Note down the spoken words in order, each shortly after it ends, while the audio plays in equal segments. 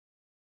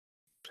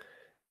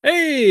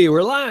Hey,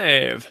 we're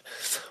live.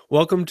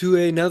 Welcome to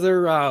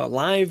another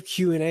live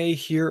Q&A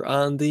here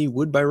on the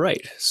Wood by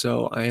Wright.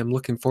 So I am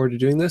looking forward to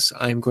doing this.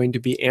 I'm going to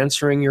be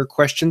answering your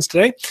questions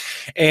today,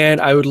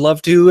 and I would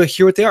love to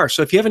hear what they are.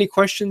 So if you have any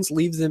questions,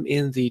 leave them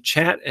in the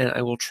chat, and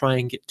I will try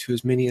and get to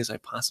as many as I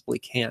possibly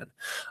can.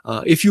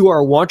 If you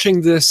are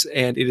watching this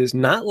and it is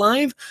not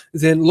live,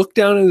 then look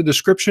down in the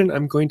description.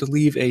 I'm going to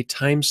leave a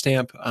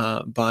timestamp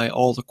by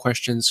all the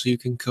questions, so you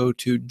can go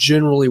to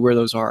generally where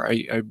those are.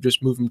 I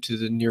just move them to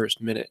the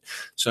nearest minute.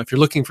 So if you're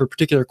looking for a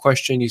particular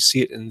question, you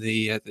see it in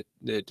the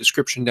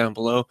description down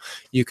below.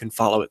 You can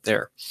follow it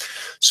there.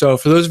 So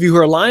for those of you who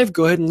are live,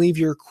 go ahead and leave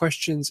your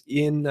questions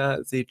in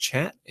the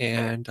chat,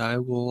 and I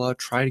will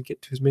try to get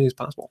to as many as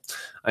possible.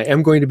 I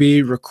am going to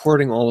be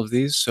recording all of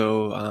these,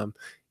 so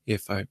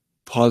if I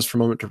pause for a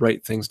moment to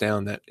write things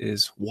down, that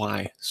is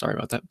why. Sorry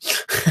about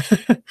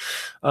that.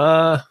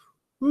 Oh,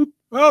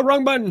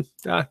 wrong button.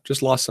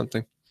 Just lost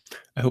something.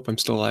 I hope I'm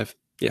still alive.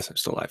 Yes, I'm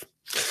still alive.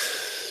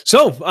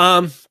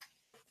 So,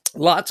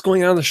 lots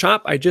going on in the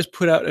shop. I just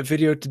put out a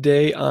video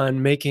today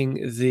on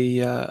making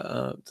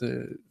the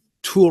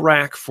tool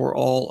rack for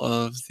all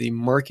of the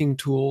marking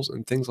tools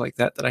and things like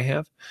that I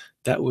have.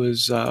 That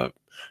was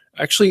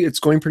actually, it's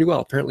going pretty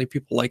well. Apparently,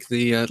 people like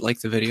the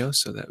video,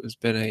 so that has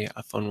been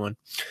a fun one.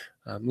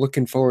 I'm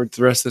looking forward to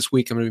the rest of this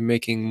week. I'm going to be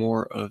making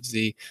more of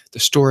the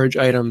storage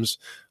items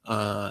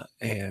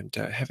and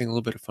having a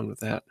little bit of fun with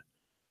that.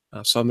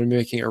 So I'm going to be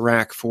making a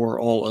rack for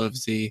all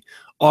of the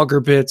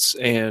auger bits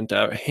and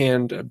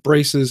hand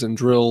braces and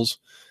drills,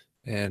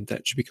 and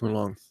that should be coming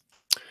along.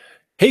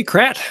 Hey,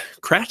 Crat,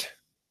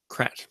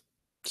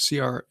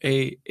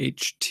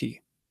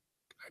 C-R-A-H-T.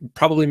 I'm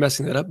probably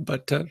messing that up,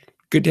 but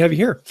good to have you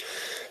here.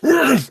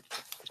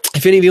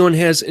 If anyone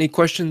has any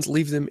questions,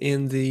 leave them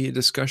in the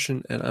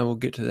discussion, and I will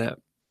get to that.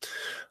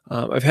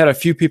 I've had a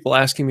few people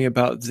asking me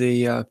about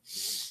the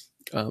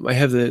I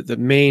have the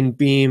main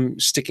beam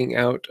sticking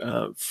out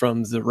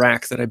from the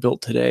rack that I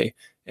built today,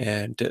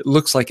 and it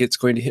looks like it's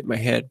going to hit my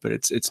head, but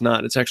it's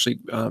not. It's actually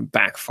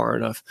back far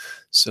enough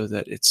so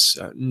that it's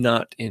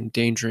not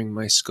endangering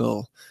my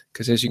skull,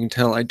 because as you can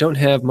tell, I don't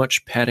have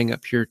much padding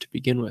up here to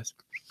begin with.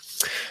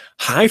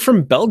 Hi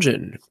from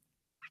Belgium,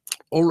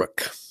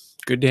 Ulrich.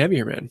 Good to have you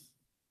here, man.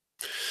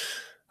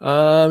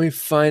 Let me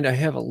find, I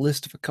have a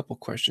list of a couple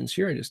questions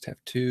here. I just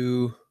have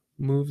to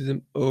move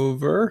them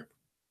over.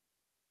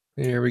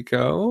 There we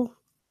go.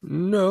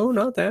 No,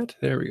 not that.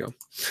 There we go.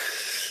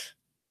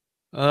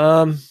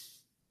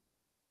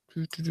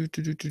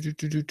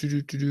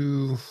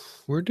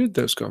 Where did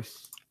those go?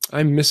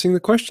 I'm missing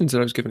the questions that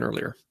I was given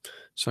earlier.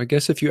 So I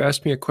guess if you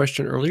asked me a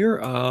question earlier,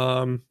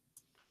 I'll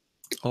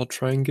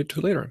try and get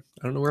to it later.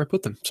 I don't know where I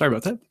put them. Sorry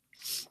about that.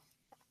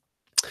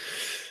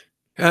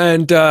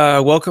 And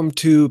welcome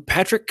to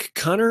Patrick,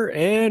 Connor,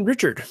 and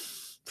Richard.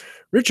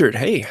 Richard,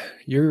 hey,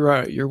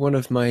 you're one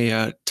of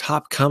my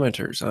top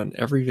commenters on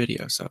every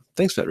video, so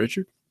thanks for that,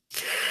 Richard.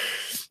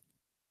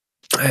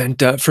 And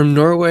from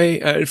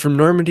Norway, from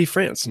Normandy,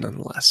 France,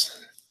 nonetheless.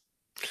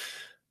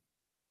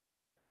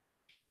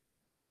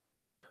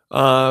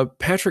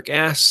 Patrick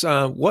asks,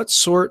 what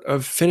sort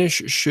of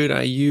finish should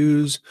I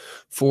use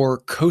for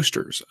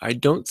coasters? I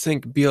don't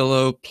think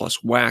BLO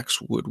plus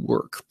wax would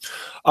work.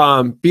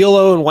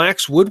 BLO and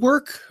wax would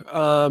work,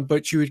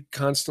 but you would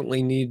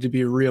constantly need to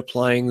be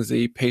reapplying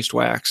the paste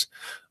wax.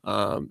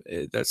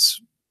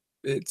 It's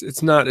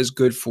not as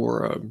good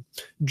for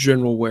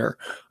general wear.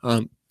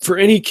 For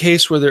any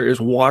case where there is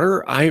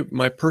water,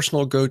 my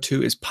personal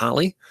go-to is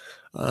poly.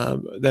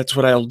 That's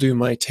what I'll do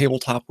my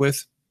tabletop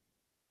with.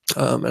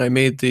 And I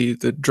made the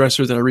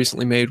dresser that I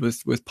recently made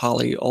with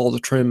poly. All the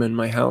trim in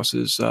my house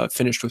is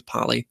finished with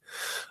poly.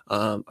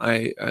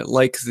 I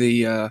like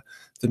the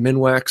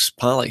Minwax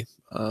poly.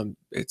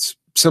 It's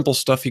simple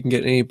stuff you can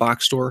get in any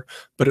box store,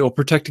 but it will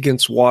protect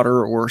against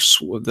water or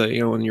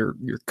when your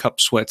cup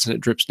sweats and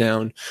it drips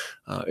down.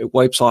 It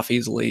wipes off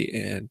easily,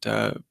 and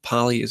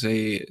poly is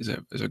a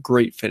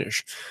great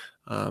finish.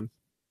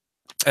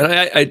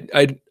 And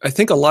I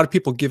think a lot of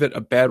people give it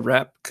a bad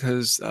rap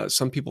because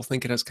some people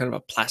think it has kind of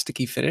a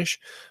plasticky finish,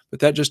 but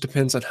that just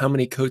depends on how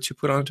many coats you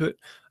put onto it.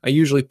 I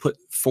usually put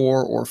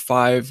 4 or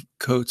 5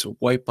 coats of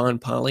wipe-on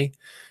poly,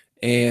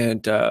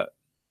 and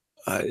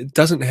it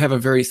doesn't have a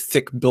very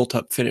thick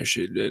built-up finish.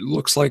 It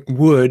looks like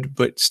wood,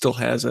 but still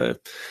has a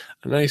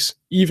nice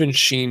even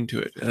sheen to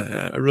it.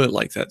 I really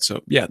like that.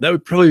 So yeah, that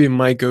would probably be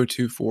my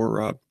go-to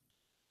for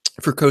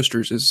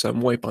coasters, is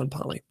some wipe-on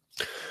poly.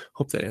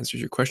 Hope that answers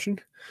your question.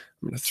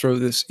 I'm going to throw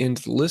this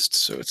into the list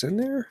so it's in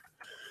there.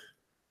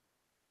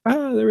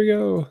 There we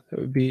go. That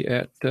would be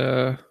at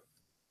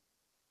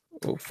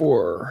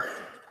 04.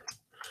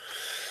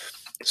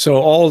 So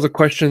all of the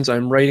questions,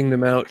 I'm writing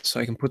them out so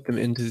I can put them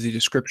into the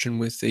description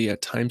with the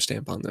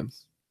timestamp on them.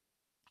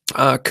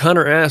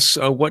 Connor asks,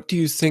 what do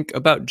you think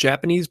about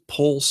Japanese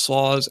pull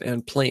saws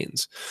and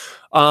planes?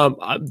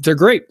 They're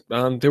great.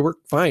 They work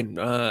fine.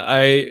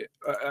 I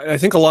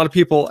think a lot of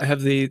people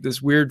have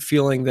this weird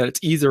feeling that it's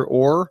either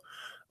or,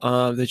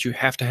 that you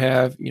have to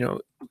have,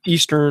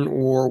 Eastern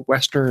or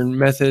Western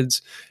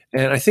methods.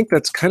 And I think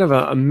that's kind of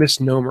a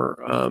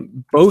misnomer.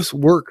 Both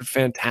work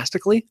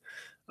fantastically.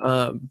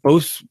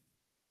 Both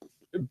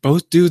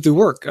do the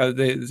work.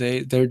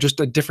 They're just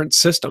a different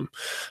system.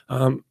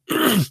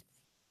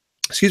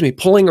 Excuse me,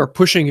 pulling or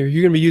pushing, you're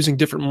going to be using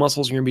different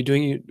muscles. You're going to be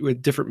doing it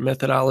with different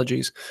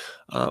methodologies.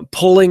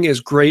 Pulling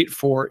is great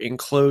for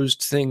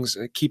enclosed things,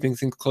 keeping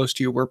things close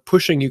to you, where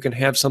pushing, you can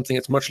have something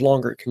that's much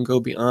longer. It can go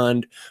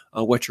beyond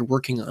what you're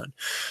working on.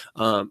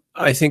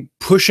 I think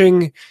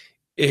pushing,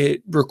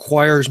 it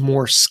requires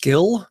more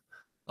skill,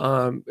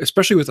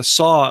 especially with a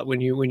saw.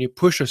 When you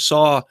push a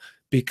saw,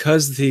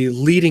 because the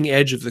leading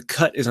edge of the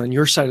cut is on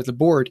your side of the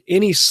board,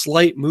 any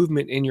slight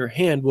movement in your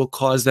hand will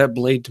cause that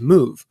blade to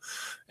move.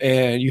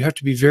 And you have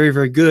to be very,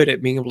 very good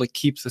at being able to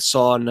keep the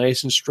saw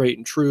nice and straight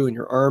and true and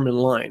your arm in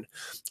line.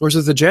 Whereas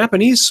with the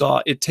Japanese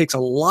saw, it takes a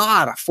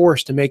lot of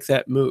force to make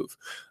that move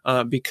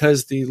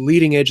because the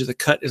leading edge of the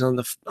cut is on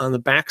the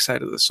back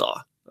side of the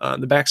saw,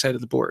 the back side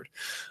of the board.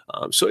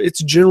 So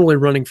it's generally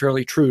running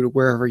fairly true to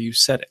wherever you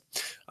set it.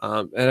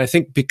 And I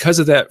think because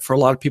of that, for a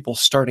lot of people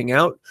starting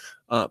out,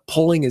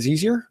 pulling is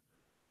easier.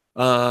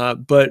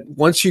 But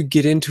once you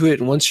get into it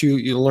and once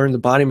you learn the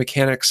body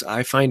mechanics,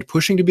 I find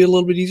pushing to be a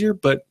little bit easier,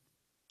 but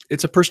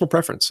it's a personal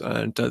preference,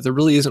 and there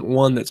really isn't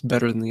one that's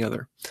better than the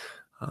other.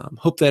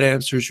 Hope that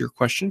answers your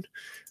question.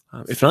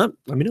 If not,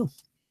 let me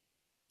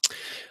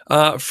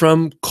know.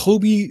 From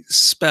Colby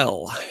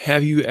Spell,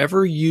 have you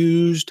ever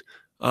used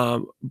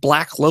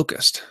black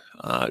locust?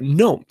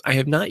 No, I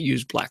have not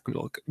used black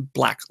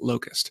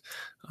locust.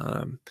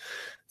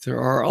 There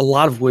are a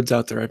lot of woods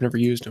out there I've never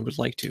used and would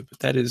like to, but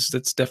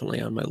that's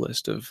definitely on my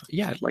list of,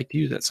 yeah, I'd like to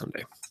use that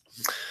someday.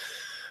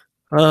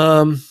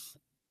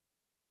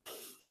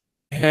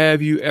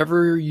 Have you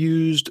ever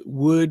used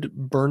wood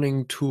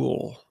burning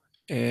tool?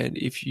 And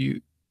if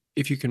you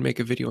can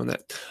make a video on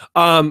that.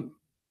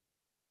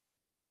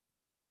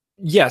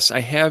 Yes,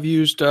 I have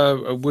used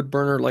a wood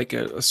burner, like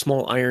a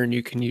small iron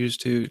you can use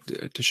to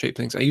shape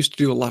things. I used to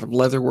do a lot of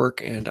leather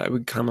work, and I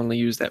would commonly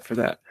use that for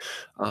that.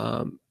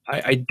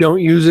 I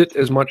don't use it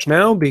as much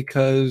now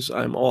because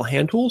I'm all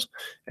hand tools,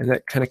 and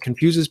that kind of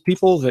confuses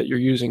people that you're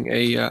using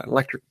a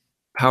electric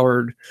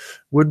powered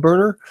wood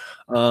burner.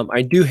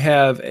 I do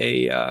have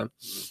an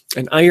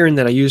iron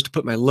that I use to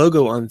put my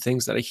logo on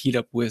things that I heat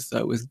up with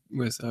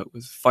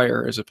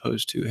fire, as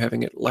opposed to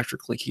having it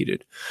electrically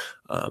heated.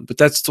 But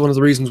that's one of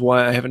the reasons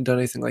why I haven't done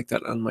anything like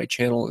that on my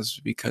channel, is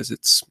because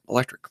it's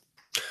electric.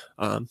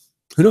 Who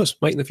knows?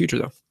 Might in the future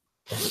though.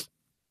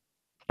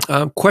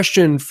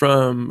 Question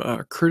from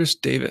Curtis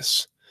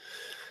Davis.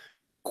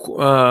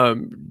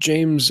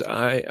 James,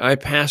 I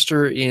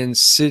pastor in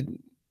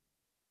Sydney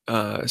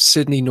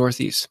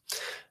Northeast,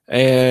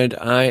 and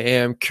I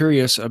am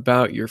curious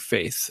about your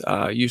faith.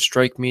 You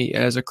strike me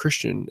as a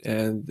Christian,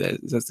 and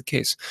that's the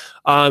case.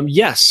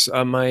 Yes,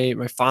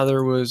 my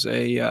father was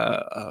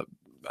a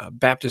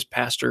Baptist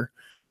pastor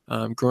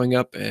growing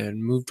up,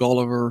 and moved all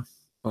over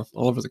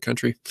the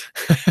country.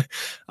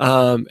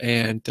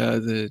 And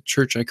the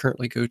church I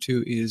currently go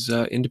to is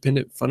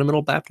Independent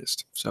Fundamental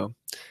Baptist. So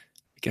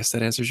I guess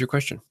that answers your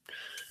question.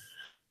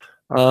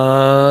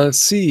 Let's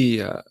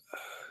see.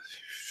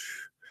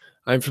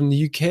 I'm from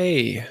the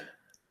UK.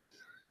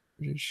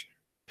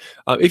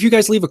 If you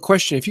guys leave a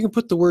question, if you can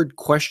put the word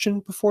question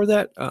before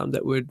that,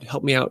 that would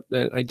help me out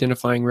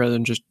identifying rather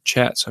than just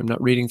chat, so I'm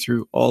not reading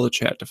through all the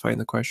chat to find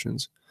the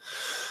questions.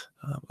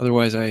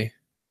 Otherwise, I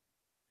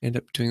end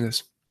up doing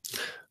this.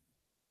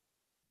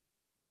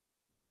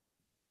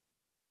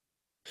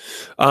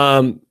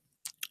 Maciej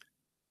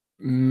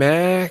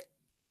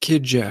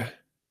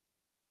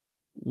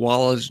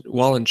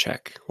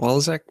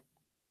Walaszek.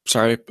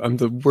 Sorry, I'm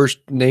the worst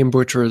name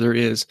butcher there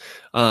is.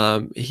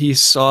 He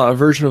saw a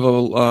version of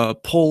a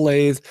pull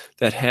lathe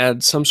that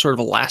had some sort of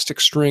elastic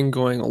string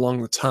going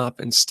along the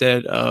top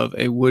instead of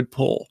a wood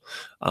pull.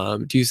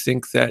 Do you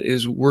think that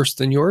is worse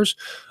than yours?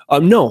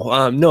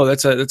 No,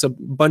 that's a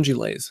bungee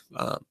lathe.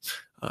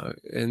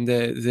 And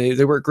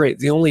they work great.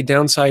 The only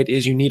downside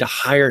is you need a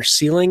higher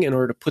ceiling in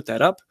order to put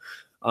that up,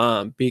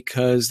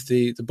 because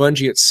the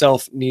bungee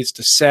itself needs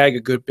to sag a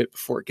good bit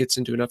before it gets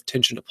into enough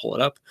tension to pull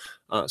it up.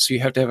 So you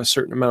have to have a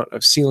certain amount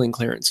of ceiling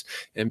clearance.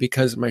 And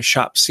because my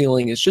shop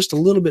ceiling is just a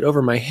little bit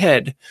over my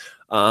head,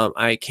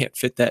 I can't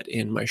fit that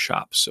in my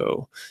shop.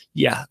 So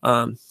yeah,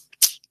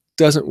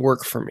 doesn't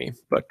work for me,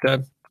 but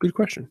good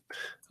question.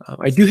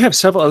 I do have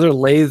several other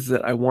lathes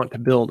that I want to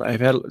build.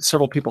 I've had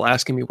several people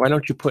asking me, why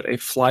don't you put a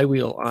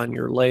flywheel on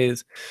your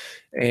lathe?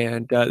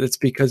 And that's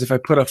because if I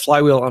put a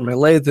flywheel on my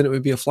lathe, then it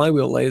would be a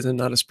flywheel lathe and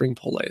not a spring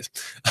pull lathe.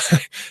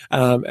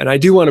 And I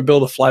do want to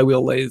build a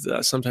flywheel lathe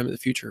sometime in the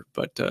future,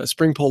 but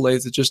spring pull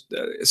lathe is just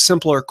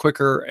simpler,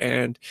 quicker,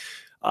 and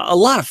a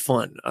lot of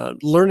fun.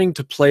 Learning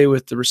to play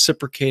with the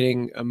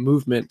reciprocating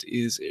movement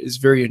is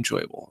very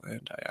enjoyable,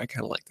 and I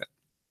kind of like that.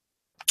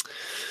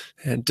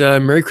 And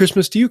Merry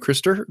Christmas to you,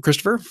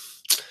 Christopher.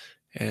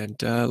 And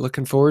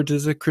looking forward to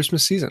the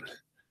Christmas season.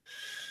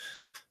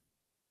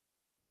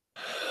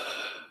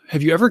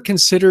 Have you ever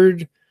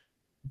considered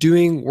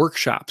doing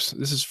workshops?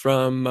 This is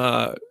from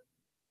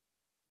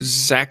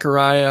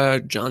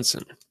Zachariah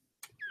Johnson.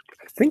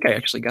 think I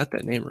actually got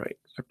that name right.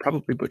 I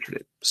probably butchered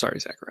it. Sorry,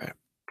 Zachariah.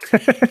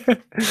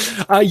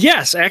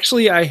 Yes,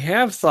 actually, I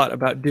have thought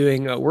about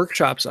doing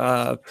workshops.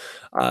 I've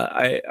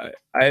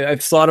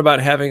thought about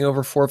having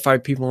over 4 or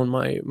 5 people in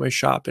my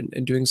shop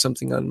and doing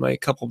something on my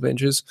couple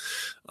benches.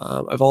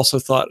 I've also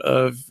thought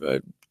of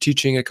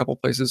teaching a couple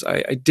places.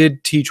 I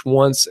did teach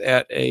once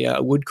at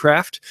a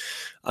woodcraft.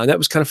 That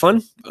was kind of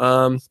fun.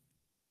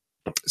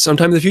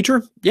 Sometime in the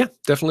future, yeah,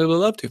 definitely would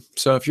love to.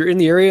 So if you're in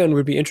the area and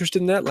would be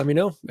interested in that, let me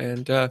know,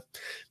 and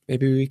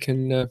maybe we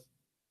can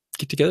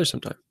get together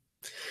sometime.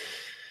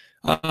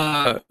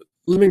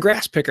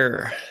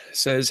 Lemongrasspicker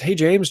says, "Hey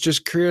James,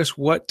 just curious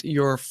what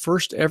your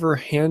first ever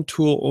hand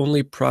tool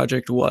only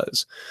project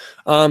was."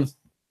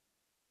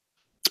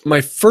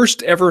 My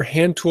first ever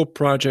hand tool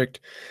project,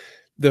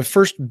 the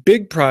first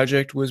big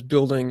project, was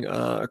building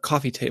a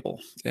coffee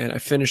table, and I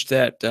finished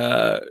that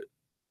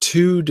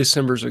 2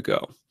 Decembers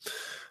ago.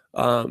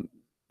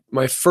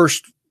 My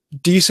first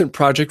decent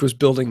project was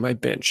building my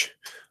bench.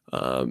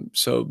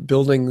 So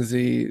building made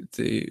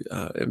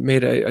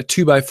a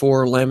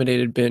 2x4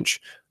 laminated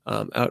bench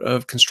out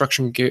of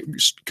construction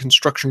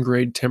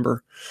grade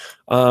timber.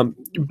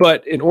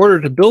 But in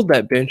order to build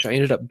that bench, I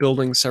ended up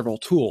building several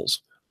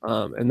tools,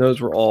 and those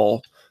were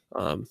all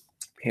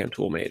hand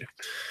tool made.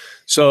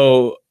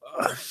 So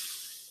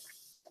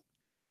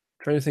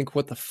trying to think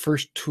what the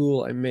first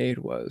tool I made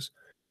was.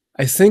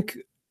 I think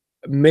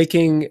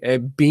making a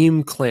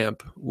beam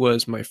clamp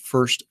was my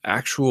first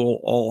actual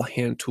all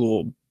hand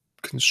tool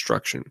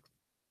construction.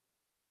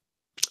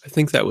 I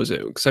think that was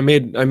it, because I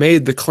made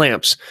the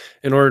clamps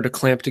in order to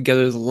clamp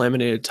together the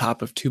laminated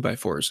top of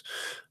 2x4s,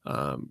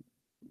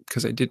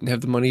 because I didn't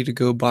have the money to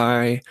go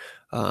buy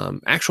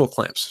actual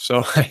clamps.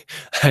 So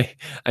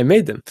I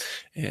made them,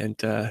 and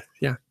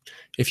yeah,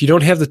 if you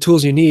don't have the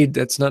tools you need,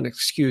 that's not an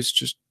excuse.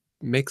 Just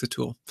make the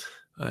tool.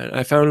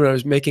 I found when I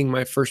was making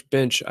my first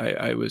bench,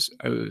 I was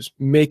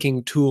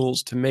making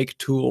tools to make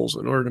tools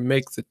in order to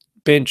make the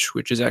bench,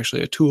 which is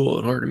actually a tool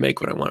in order to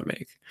make what I want to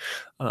make.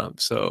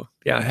 So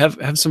yeah,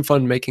 have some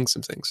fun making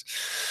some things.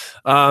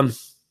 But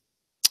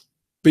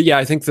yeah,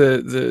 I think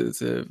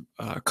the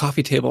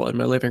coffee table in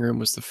my living room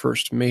was the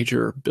first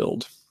major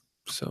build.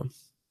 So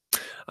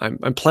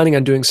I'm planning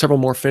on doing several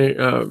more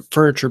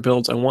furniture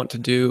builds. I want to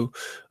do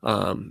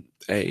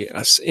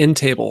a end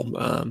table.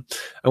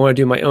 I want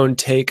to do my own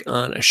take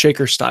on a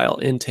shaker style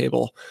end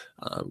table,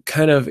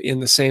 kind of in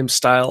the same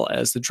style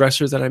as the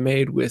dresser that I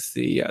made with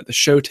the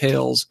show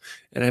tails,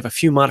 and I have a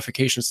few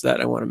modifications to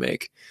that I want to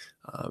make.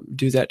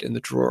 Do that in the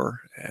drawer.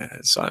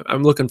 So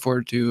I'm looking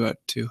forward to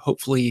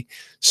hopefully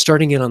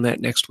starting in on that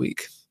next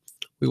week.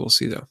 We will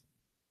see though.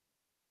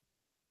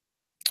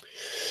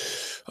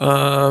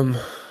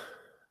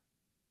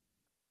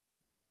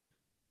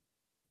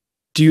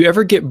 Do you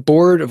ever get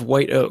bored of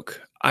white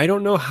oak? I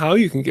don't know how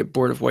you can get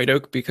bored of white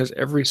oak, because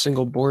every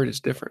single board is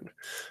different.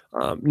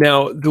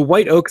 Now, the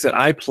white oak that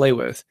I play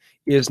with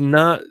is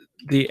not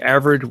the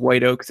average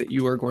white oak that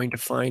you are going to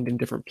find in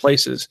different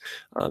places.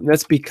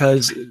 That's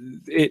because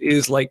it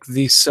is like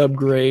the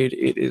subgrade.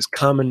 It is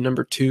common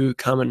number 2,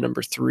 common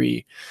number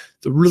 3,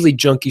 the really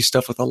junky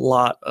stuff with a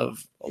lot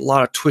of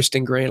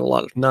twisting grain, a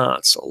lot of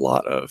knots, a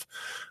lot of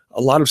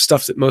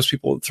stuff that most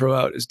people would throw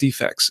out as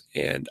defects.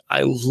 And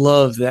I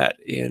love that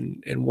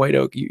in white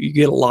oak. You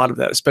get a lot of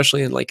that,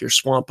 especially in like your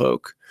swamp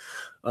oak.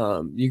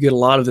 You get a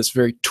lot of this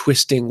very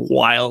twisting,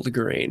 wild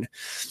grain.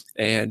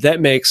 And that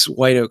makes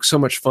white oak so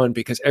much fun,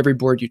 because every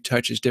board you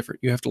touch is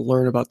different. You have to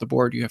learn about the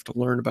board. You have to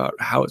learn about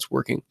how it's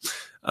working.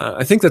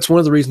 I think that's one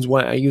of the reasons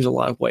why I use a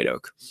lot of white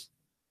oak,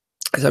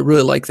 is I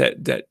really like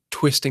that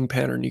twisting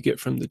pattern you get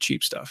from the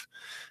cheap stuff.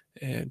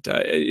 And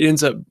it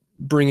ends up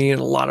bringing in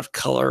a lot of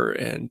color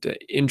and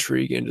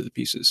intrigue into the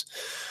pieces.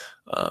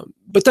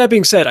 But that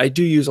being said, I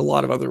do use a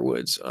lot of other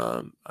woods.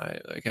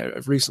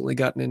 I've recently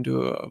gotten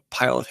into a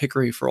pile of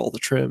hickory for all the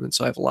trim, and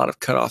so I have a lot of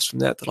cutoffs from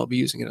that I'll be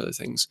using in other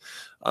things.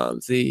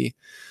 The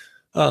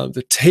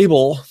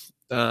table,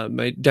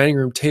 my dining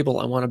room table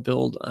I want to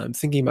build, I'm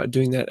thinking about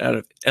doing that out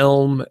of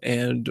elm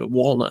and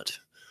walnut.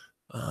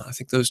 I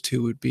think those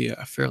two would be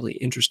a fairly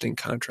interesting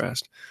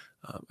contrast.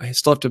 I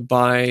still have to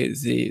buy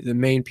the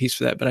main piece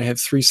for that, but I have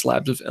 3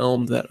 slabs of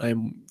elm that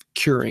I'm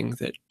curing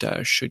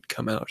that should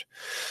come out.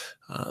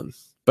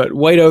 But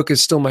white oak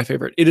is still my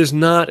favorite. It is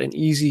not an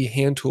easy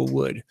hand tool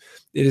wood.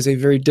 It is a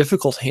very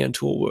difficult hand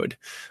tool wood.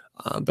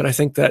 But I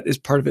think that is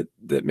part of it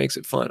that makes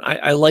it fun.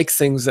 I like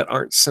things that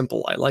aren't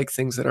simple. I like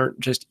things that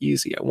aren't just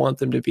easy. I want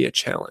them to be a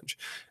challenge.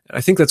 And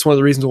I think that's one of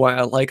the reasons why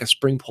I like a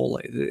spring pole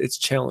lathe. It's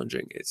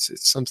challenging. It's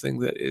something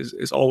that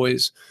is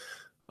always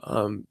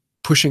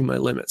pushing my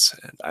limits,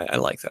 and I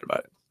like that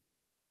about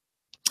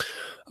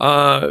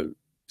it.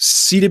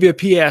 C.W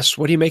P asks,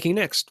 what are you making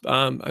next?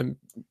 I'm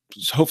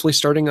hopefully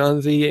starting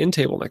on the end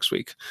table next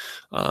week.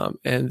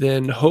 And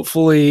then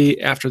hopefully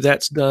after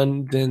that's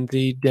done, then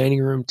the dining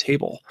room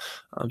table.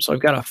 So I've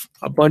got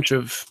a bunch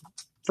of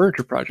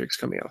furniture projects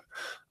coming up.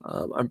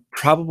 I'm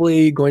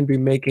probably going to be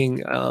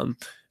making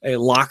a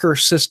locker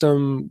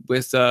system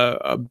with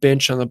a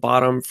bench on the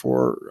bottom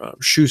for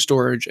shoe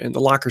storage, and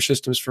the locker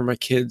systems for my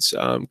kids'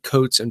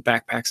 coats and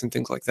backpacks and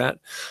things like that.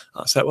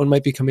 So that one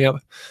might be coming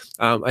up.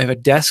 I have a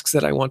desk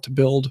that I want to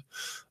build.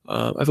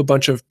 I have a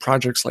bunch of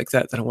projects like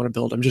that I want to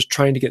build. I'm just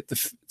trying to get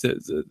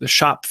the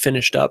shop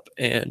finished up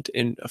and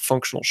in a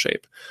functional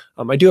shape.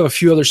 I do have a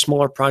few other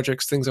smaller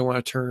projects, things I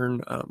want to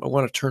turn. I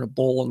want to turn a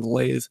bowl on the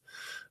lathe.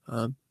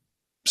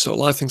 So a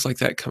lot of things like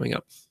that coming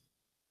up.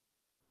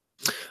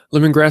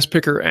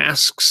 Lemongrasspicker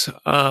asks,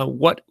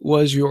 what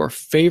was your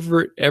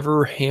favorite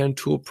ever hand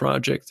tool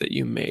project that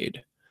you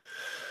made?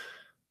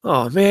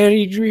 Oh man,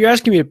 you're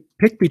asking me to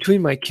pick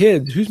between my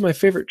kids. Who's my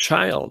favorite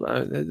child?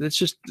 That's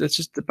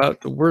just about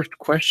the worst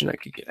question I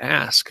could get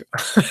asked.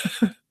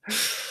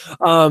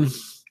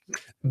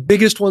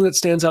 Biggest one that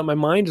stands out in my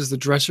mind is the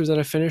dresser that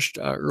I finished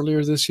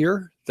earlier this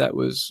year. That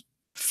was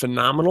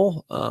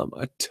phenomenal.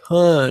 A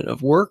ton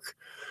of work,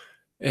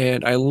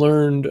 and I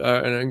learned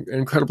an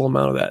incredible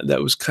amount of that.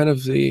 That was kind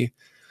of the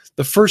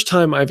first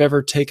time I've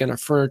ever taken a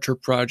furniture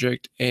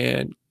project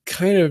and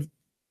kind of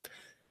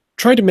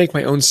tried to make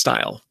my own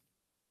style.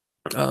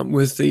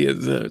 With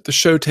the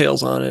show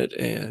tails on it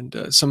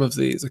and some of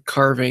the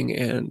carving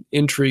and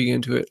intrigue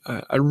into it.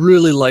 I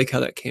really like how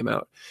that came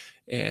out,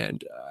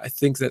 and I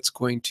think that's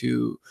going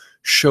to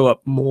show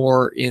up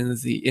more in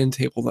the end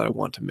table that I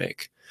want to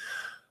make.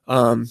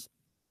 I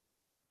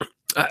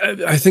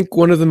think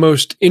one of the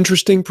most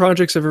interesting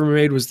projects I've ever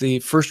made was the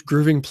first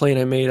grooving plane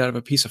I made out of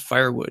a piece of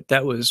firewood.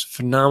 That was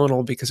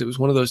phenomenal because it was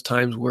one of those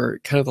times where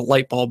kind of the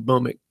light bulb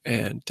moment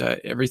and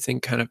everything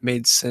kind of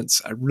made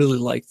sense. I really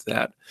liked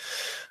that.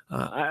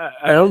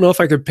 I don't know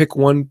if I could pick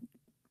one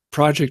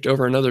project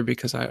over another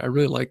because I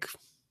really like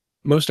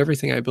most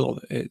everything I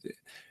build.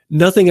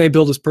 Nothing I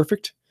build is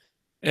perfect,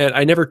 and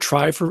I never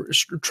try for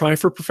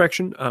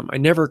perfection. I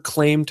never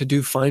claim to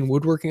do fine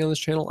woodworking on this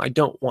channel. I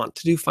don't want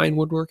to do fine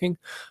woodworking.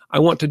 I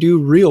want to do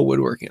real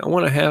woodworking. I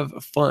want to have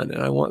fun,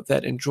 and I want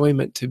that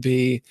enjoyment to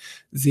be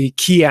the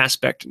key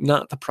aspect,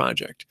 not the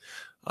project.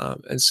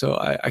 And so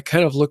I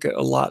kind of look at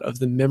a lot of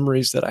the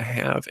memories that I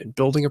have in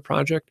building a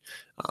project,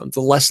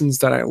 the lessons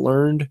that I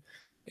learned,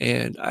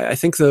 and I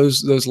think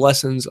those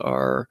lessons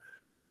are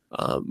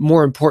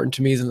more important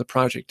to me than the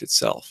project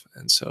itself.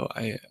 And so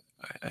I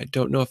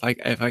don't know if I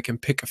can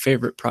pick a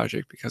favorite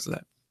project because of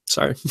that.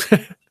 Sorry.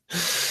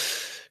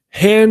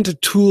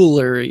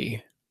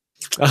 HandToolery.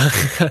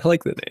 I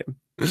like the name.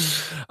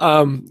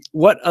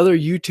 What other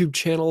YouTube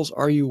channels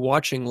are you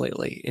watching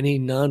lately? Any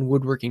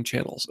non-woodworking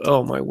channels?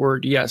 Oh my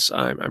word, yes.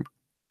 I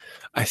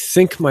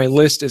think my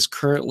list is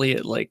currently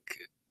at like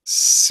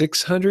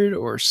 600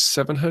 or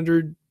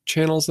 700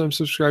 channels that I'm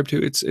subscribed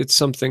to. It's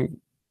something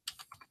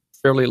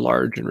fairly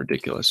large and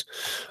ridiculous.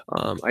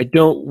 I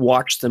don't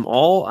watch them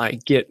all. I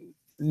get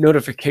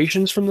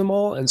notifications from them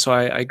all, and so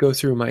I go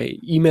through my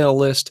email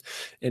list,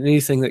 and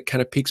anything that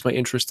kind of piques my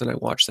interest, then I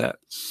watch that.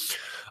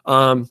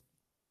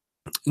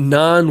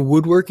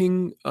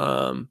 Non-woodworking,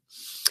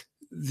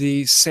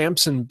 the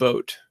Samson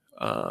boat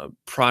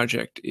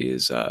project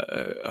is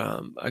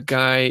a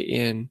guy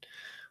in,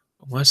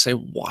 I want to say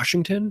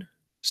Washington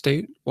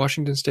State.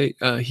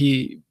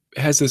 He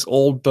has this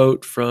old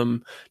boat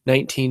from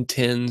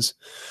 1910s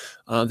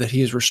that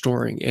he is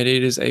restoring, and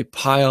it is a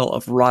pile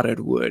of rotted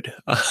wood.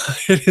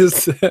 It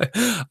is.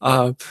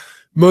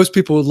 Most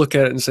people would look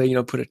at it and say,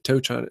 put a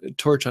torch on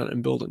it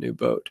and build a new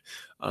boat.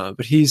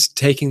 But he's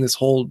taking this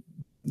old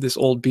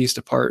beast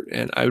apart,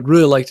 and I would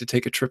really like to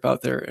take a trip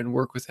out there and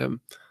work with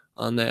him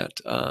on that.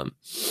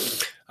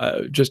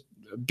 Just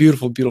a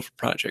beautiful, beautiful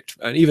project,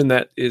 and even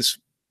that is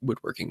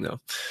woodworking though.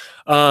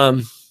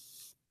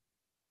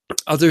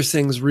 Other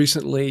things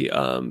recently,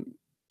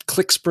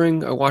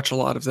 ClickSpring, I watch a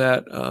lot of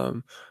that.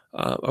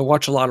 I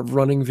watch a lot of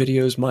running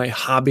videos. My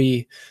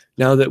hobby,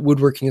 now that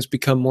woodworking has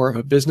become more of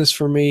a business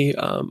for me,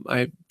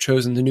 I've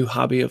chosen the new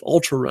hobby of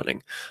ultra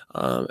running.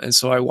 And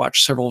so I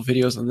watch several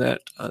videos on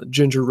that.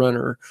 Ginger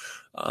Runner,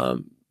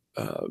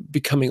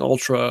 Becoming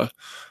Ultra.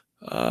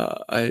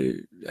 I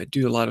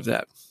do a lot of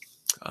that.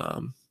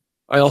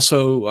 I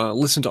also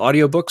listen to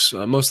audiobooks.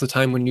 Most of the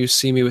time when you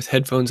see me with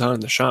headphones on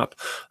in the shop,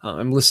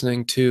 I'm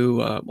listening to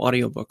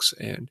audiobooks.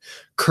 And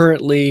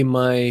currently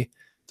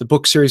the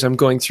book series I'm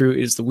going through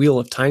is the Wheel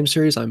of Time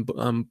series. I'm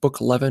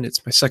book 11.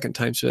 It's my second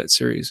time through that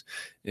series,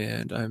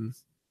 and I'm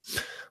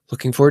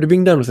looking forward to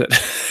being done with it.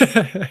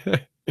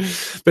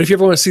 But if you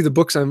ever want to see the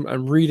books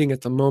I'm reading at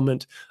the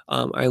moment,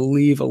 I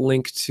leave a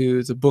link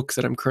to the book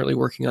that I'm currently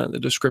working on in the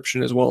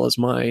description, as well as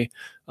my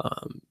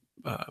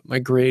my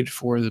grade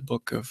for the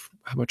book of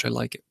how much I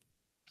like it.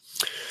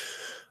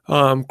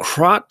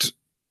 Krat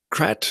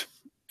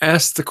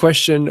asked the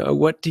question,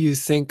 what do you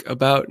think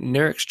about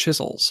Nerix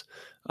chisels?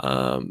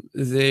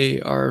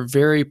 They are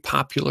very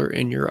popular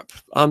in Europe.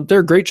 They're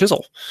a great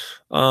chisel.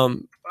 I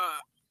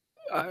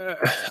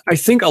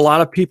think a lot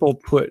of people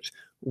put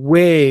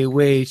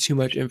way too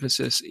much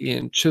emphasis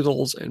in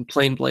chisels and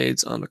plane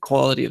blades on the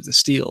quality of the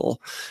steel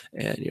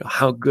and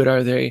how good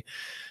are they.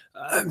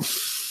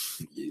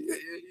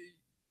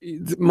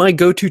 my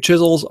go-to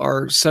chisels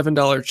are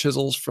 $7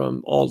 chisels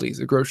from Aldi,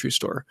 the grocery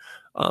store.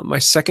 My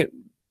second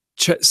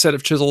set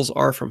of chisels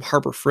are from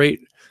Harbor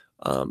Freight.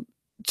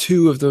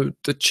 Two of the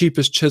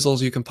cheapest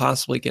chisels you can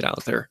possibly get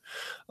out there.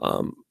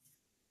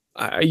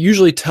 I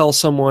usually tell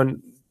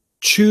someone,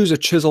 choose a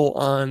chisel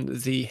on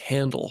the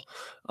handle.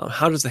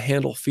 How does the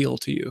handle feel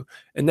to you?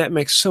 And that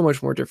makes so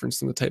much more difference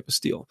than the type of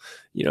steel.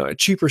 You know, a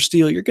cheaper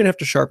steel, you're going to have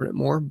to sharpen it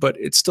more, but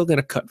it's still going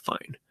to cut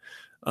fine.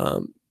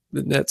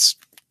 That's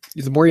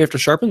the more you have to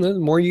sharpen, the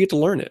more you get to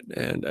learn it.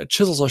 And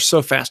chisels are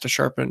so fast to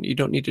sharpen, you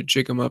don't need to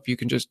jig them up. You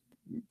can just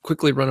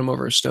quickly run them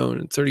over a stone,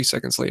 and 30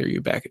 seconds later,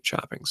 you're back at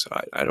chopping. So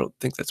I don't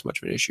think that's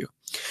much of an issue.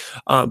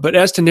 But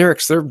as to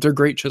Nerics, they're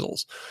great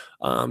chisels.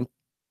 I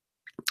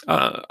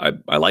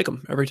like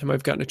them. Every time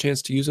I've gotten a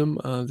chance to use them,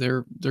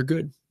 they're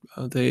good.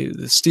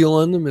 The steel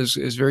on them is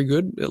very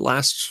good. It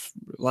lasts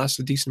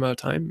a decent amount of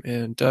time,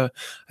 and I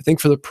think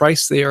for the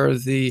price, they are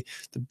the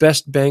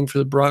best bang for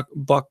the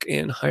buck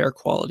and higher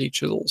quality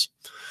chisels.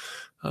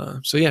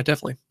 So yeah,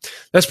 definitely.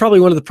 That's probably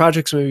one of the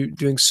projects I'm going to be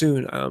doing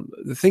soon.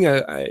 The thing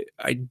I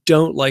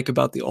don't like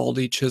about the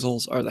Aldi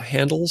chisels are the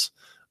handles.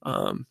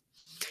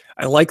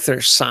 I like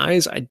their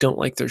size. I don't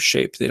like their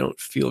shape. They don't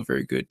feel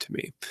very good to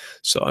me.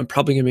 So I'm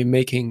probably going to be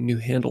making new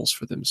handles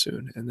for them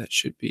soon, and that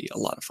should be a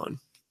lot of fun.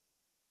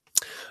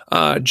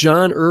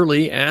 John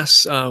Early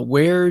asks,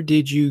 where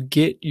did you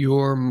get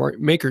your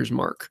maker's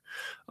mark?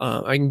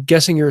 I'm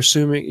guessing you're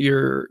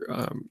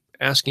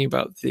asking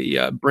about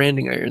the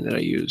branding iron that I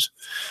use.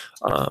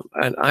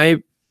 And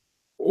I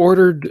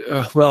ordered,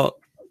 I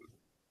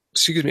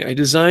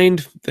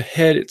designed the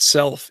head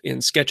itself in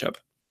SketchUp.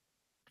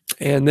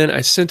 And then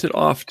I sent it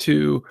off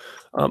to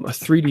a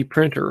 3D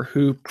printer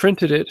who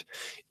printed it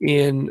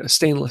in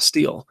stainless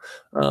steel.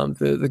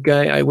 The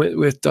guy I went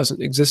with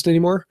doesn't exist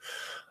anymore.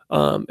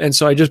 And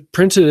so I just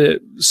printed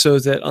it so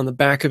that on the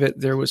back of it,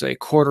 there was a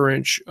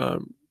 1/4-inch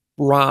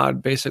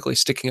rod basically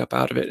sticking up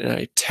out of it. And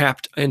I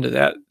tapped into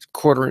that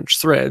 1/4-inch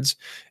threads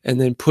and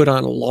then put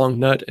on a long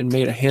nut and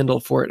made a handle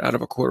for it out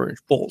of a 1/4-inch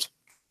bolt.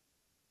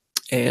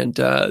 And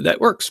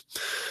that works.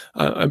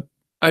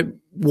 I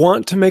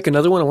want to make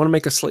another one. I want to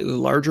make a slightly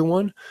larger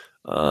one.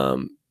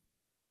 And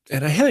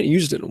I haven't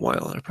used it in a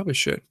while, and I probably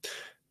should.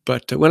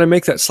 But when I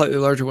make that slightly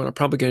larger one, I'm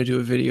probably going to do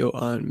a video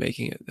on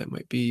making it. That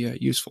might be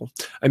useful.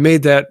 I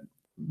made that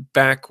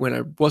back when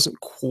I wasn't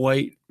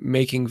quite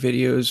making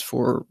videos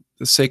for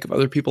the sake of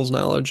other people's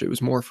knowledge. It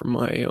was more for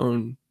my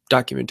own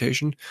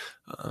documentation.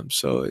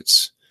 So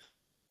it's,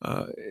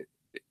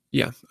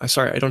 yeah,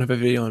 sorry, I don't have a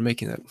video on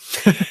making that.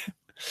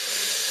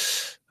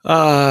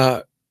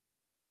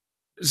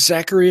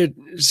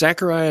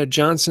 Zachariah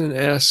Johnson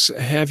asks,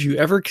 have you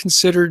ever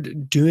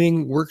considered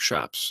doing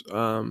workshops?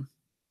 I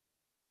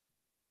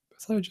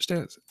thought I just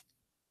asked.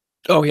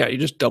 Oh yeah, you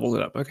just doubled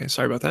it up. Okay,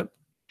 sorry about that.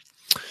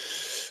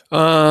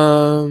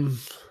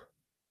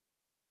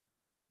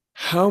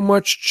 How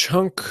much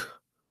chunk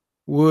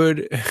could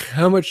a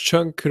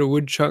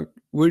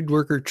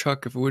woodworker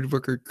chuck if a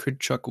woodworker could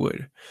chuck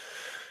wood?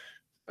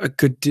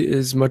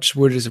 As much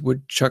wood as a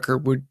woodchucker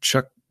would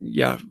chuck.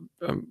 Yeah,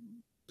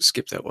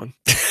 skip that one.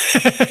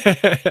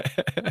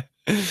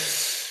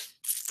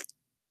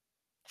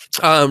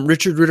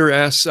 Richard Ritter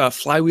asks,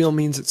 flywheel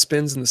means it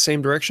spins in the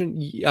same direction?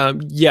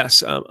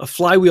 Yes, a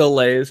flywheel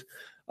lathe,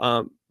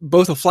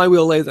 both a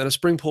flywheel lathe and a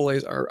spring pull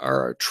lathe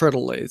are a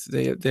treadle lathe.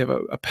 They have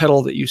a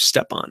pedal that you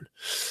step on.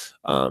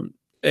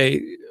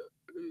 A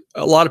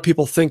lot of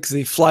people think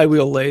the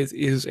flywheel lathe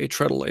is a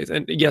treadle lathe.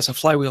 And yes, a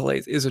flywheel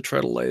lathe is a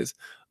treadle lathe.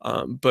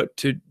 But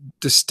to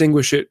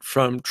distinguish it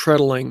from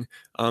treadling,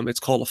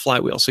 it's called a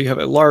flywheel. So you have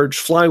a large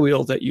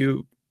flywheel that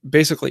you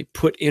basically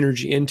put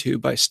energy into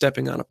by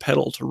stepping on a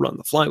pedal to run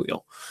the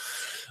flywheel.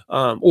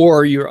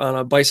 Or you're on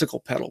a bicycle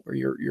pedal where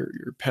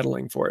you're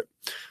pedaling for it.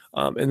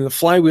 And the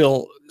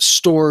flywheel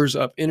stores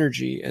up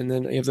energy, and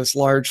then you have this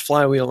large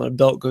flywheel and a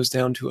belt goes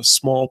down to a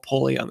small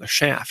pulley on the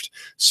shaft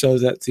so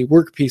that the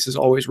workpiece is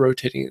always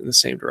rotating in the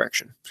same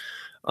direction.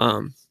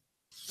 And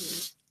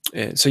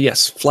so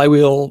yes,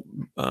 flywheel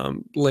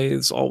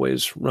lathes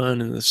always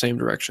run in the same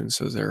direction,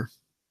 so they're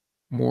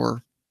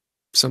more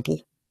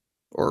simple,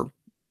 or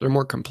they're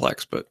more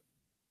complex, but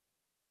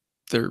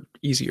they're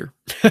easier.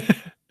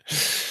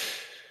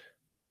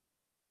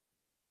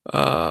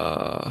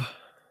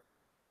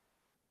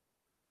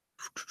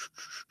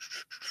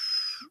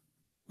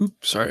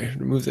 Oops, sorry,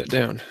 move that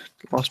down.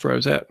 Lost where I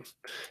was at.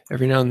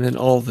 Every now and then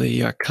all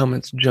the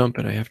comments jump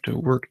and I have to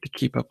work to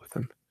keep up with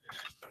them.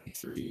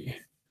 23.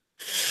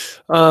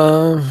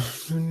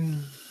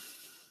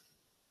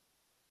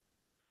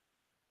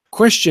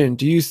 Question,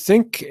 do you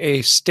think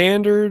a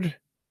standard,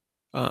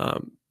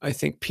 I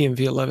think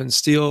PMV11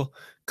 steel,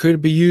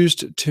 could be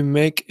used to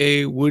make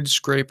a wood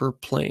scraper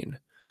plane?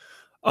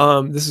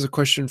 This is a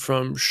question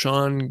from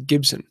Sean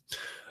Gibson.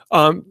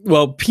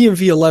 Well,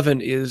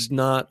 PMV11 is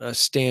not a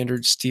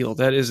standard steel.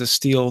 That is a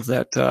steel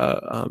that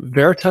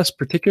Veritas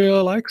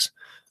particularly likes.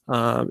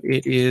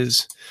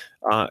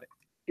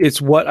 It's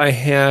what I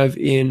have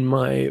in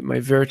my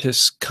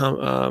Veritas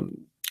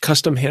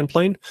custom hand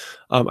plane.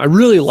 I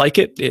really like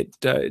it. It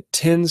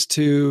tends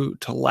to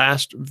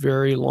last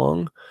very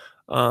long,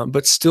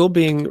 but still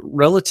being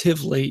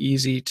relatively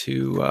easy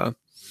to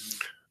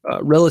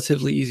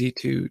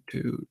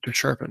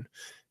sharpen.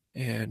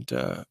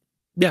 And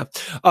yeah,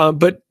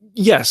 but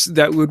yes,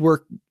 that would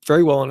work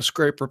very well on a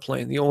scraper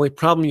plane. The only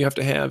problem you have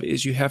to have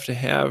is you have to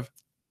have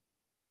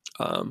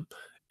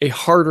a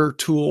harder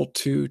tool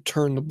to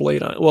turn the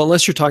blade on. Well,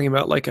 unless you're talking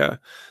about like a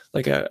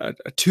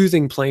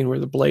toothing plane where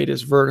the blade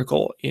is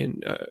vertical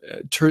in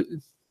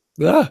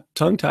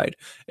tongue-tied,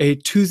 a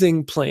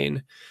toothing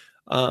plane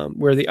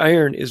where the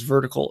iron is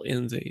vertical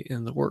in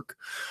the work.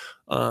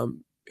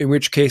 In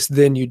which case,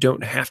 then you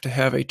don't have to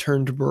have a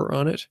turned burr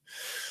on it.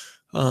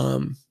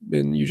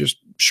 Then you just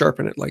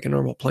sharpen it like a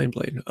normal plane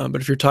blade.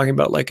 But if you're talking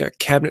about like a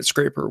cabinet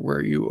scraper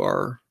where you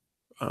are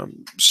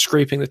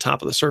scraping the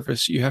top of the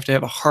surface, you have to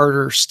have a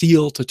harder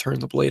steel to turn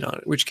the blade on,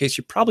 in which case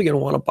you're probably going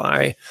to want to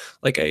buy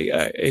like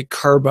a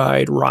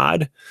carbide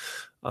rod,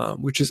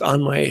 which is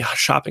on my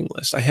shopping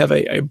list. I have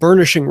a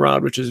burnishing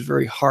rod, which is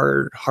very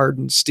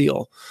hardened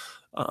steel.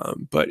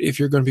 But if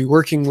you're going to be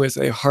working with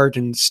a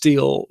hardened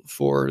steel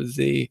for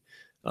the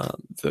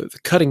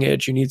cutting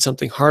edge, you need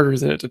something harder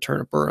than it to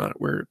turn a burr on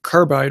it, where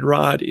carbide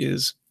rod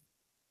is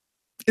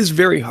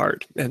very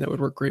hard, and that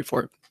would work great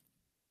for it.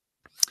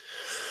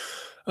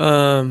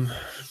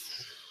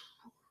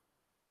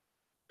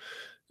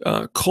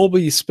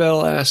 Colby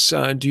Spell asks,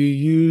 do you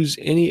use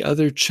any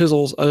other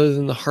chisels other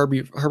than the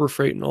Harbor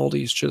Freight and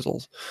Aldi's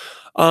chisels?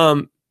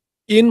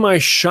 In my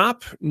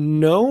shop,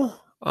 no.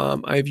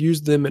 I've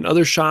used them in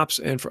other shops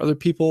and for other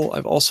people.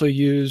 I've also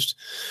used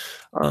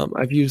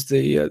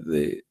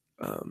the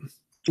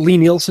Lee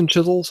Nielsen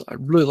chisels. I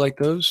really like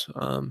those.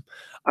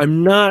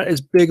 I'm not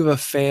as big of a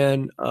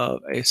fan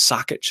of a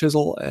socket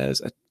chisel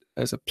as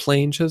a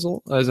plain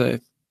chisel, as a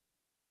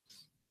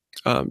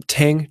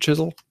tang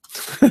chisel.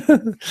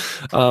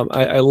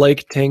 I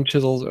like tang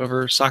chisels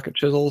over socket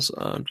chisels,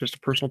 just a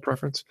personal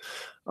preference.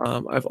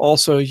 I've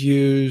also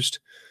used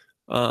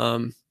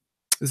the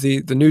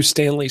new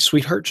Stanley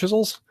Sweetheart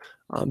chisels.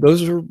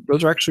 Those are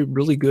actually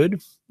really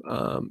good.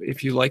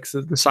 If you like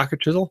the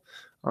socket chisel,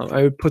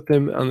 I would put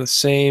them on the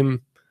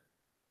same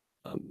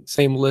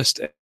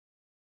list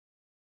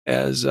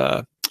as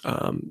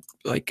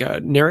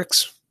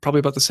Nerix, probably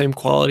about the same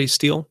quality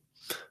steel.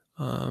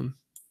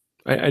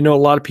 I know a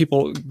lot of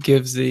people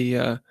give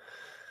the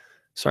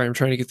sorry, I'm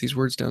trying to get these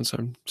words down, so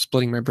I'm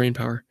splitting my brain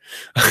power.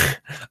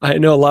 I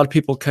know a lot of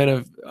people kind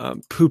of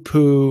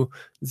poo-poo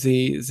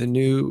the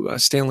new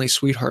Stanley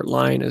Sweetheart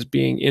line as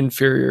being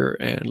inferior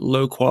and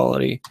low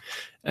quality,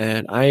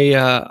 and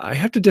I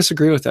have to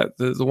disagree with that.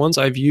 The ones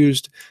I've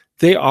used,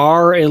 they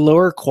are a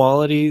lower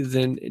quality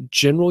than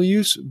general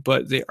use,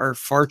 but they are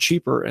far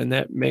cheaper, and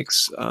that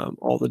makes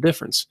all the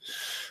difference.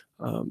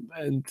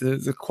 And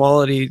the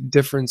quality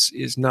difference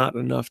is not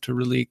enough to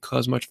really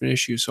cause much of an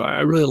issue. So I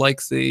really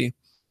like the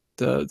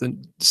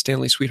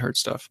Stanley Sweetheart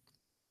stuff.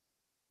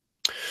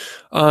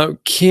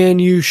 Can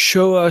you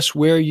show us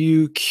where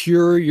you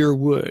cure your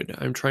wood?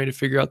 I'm trying to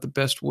figure out the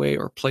best way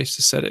or place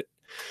to set it.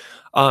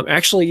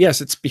 Actually,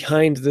 yes, it's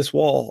behind this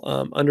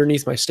wall,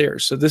 underneath my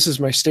stairs. So this is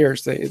my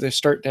stairs. They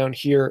start down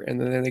here and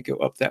then they go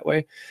up that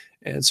way.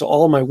 And so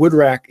all of my wood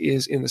rack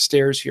is in the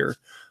stairs here.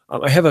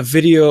 I have a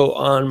video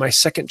on my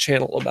second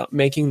channel about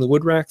making the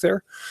wood rack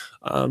there,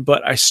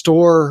 but I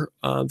store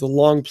the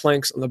long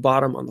planks on the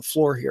bottom on the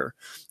floor here.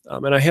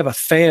 And I have a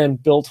fan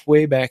built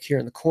way back here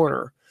in the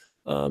corner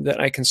that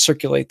I can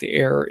circulate the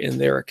air in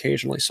there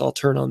occasionally. So I'll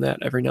turn on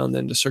that every now and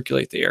then to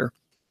circulate the air.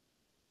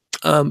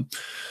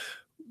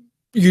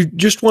 You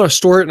just want to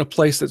store it in a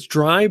place that's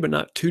dry, but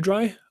not too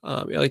dry.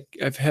 Like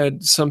I've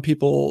had some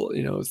people,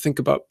 think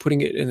about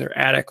putting it in their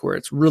attic where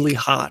it's really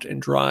hot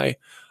and dry.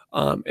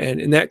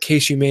 And in that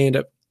case, you may end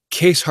up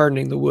case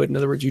hardening the wood. In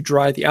other words, you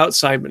dry the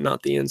outside, but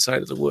not the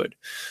inside of the wood.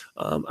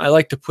 I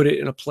like to put it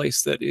in a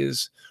place that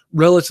is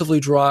relatively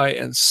dry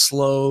and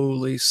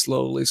slowly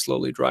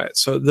dry it.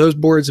 So those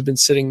boards have been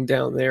sitting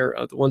down there.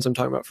 The ones I'm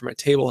talking about for my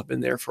table have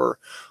been there for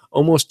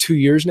almost 2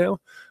 years now.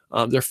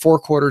 They're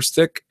 4/4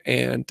 thick,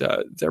 and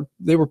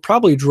they were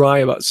probably dry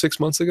about 6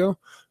 months ago.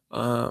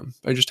 I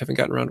just haven't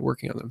gotten around to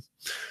working on them.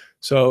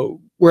 So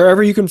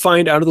wherever you can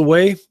find out of the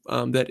way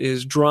that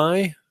is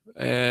dry,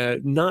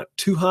 not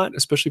too hot,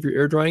 especially if you're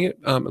air drying it,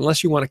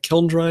 unless you want to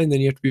kiln dry, and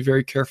then you have to be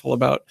very careful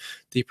about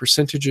the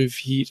percentage of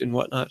heat and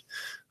whatnot.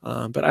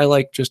 But I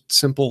like just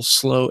simple,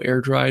 slow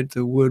air dried.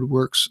 The wood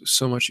works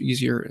so much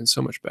easier and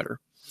so much better.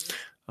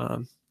 At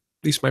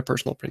least my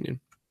personal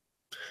opinion.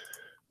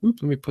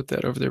 Let me put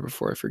that over there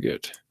before I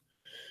forget.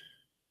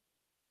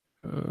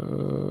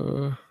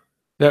 That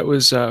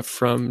was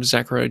from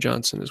Zachariah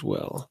Johnson as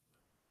well.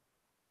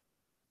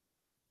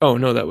 Oh,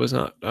 no, that was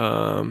not.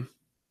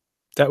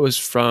 That was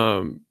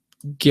from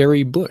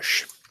Gary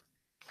Bush.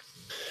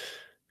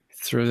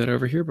 Throw that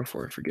over here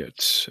before I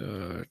forget.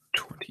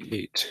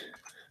 28.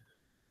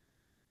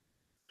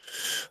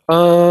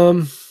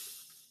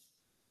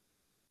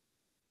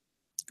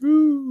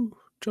 Ooh,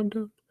 jumped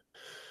out.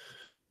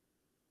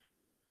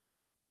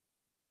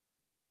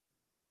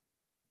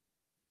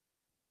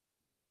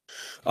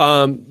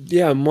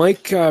 Yeah,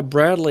 Mike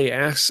Bradley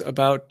asks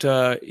about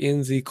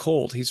in the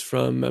cold. He's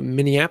from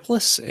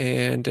Minneapolis,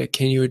 and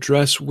can you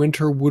address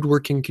winter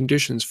woodworking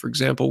conditions? For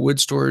example, wood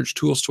storage,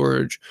 tool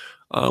storage.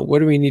 What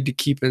do we need to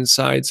keep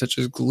inside, such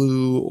as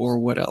glue or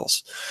what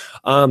else?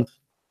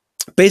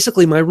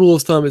 Basically, my rule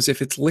of thumb is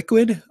if it's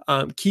liquid,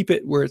 keep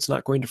it where it's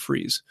not going to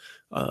freeze.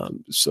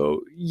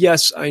 So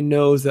yes, I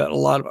know that a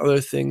lot of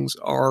other things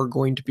are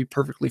going to be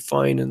perfectly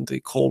fine in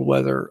the cold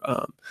weather,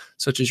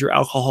 such as your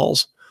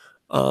alcohols.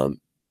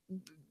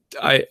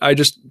 I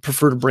just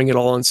prefer to bring it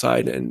all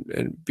inside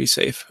and be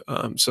safe.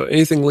 So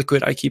anything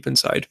liquid I keep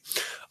inside.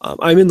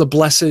 I'm in the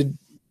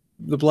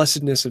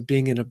blessedness of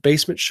being in a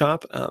basement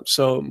shop.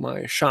 So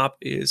my shop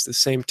is the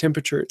same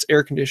temperature. It's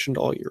air conditioned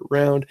all year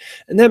round.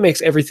 And that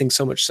makes everything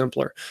so much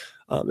simpler.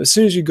 As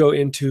soon as you go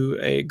into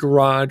a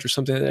garage or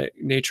something of that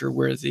nature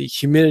where the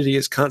humidity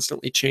is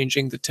constantly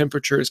changing, the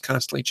temperature is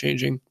constantly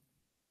changing,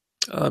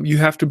 you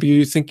have to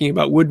be thinking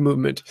about wood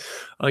movement.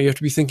 You have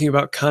to be thinking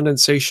about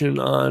condensation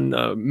on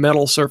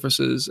metal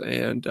surfaces,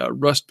 and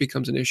rust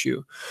becomes an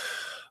issue.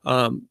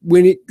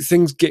 When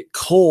things get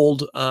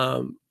cold,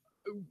 and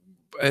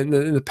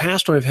in the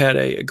past when I've had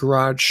a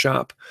garage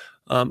shop,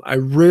 I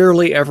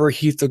rarely ever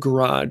heat the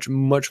garage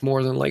much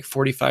more than like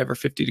 45 or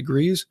 50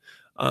 degrees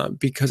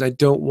because I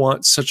don't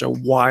want such a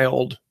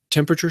wild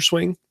temperature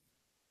swing.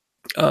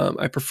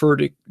 I prefer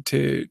to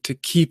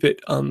keep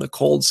it on the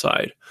cold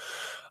side.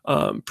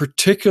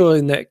 Particularly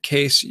in that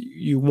case,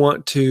 you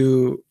want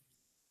to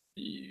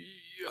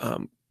be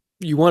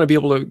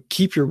able to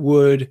keep your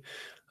wood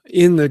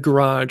in the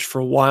garage for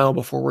a while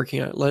before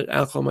working on it. Let it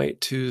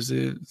acclimate to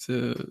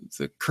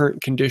the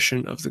current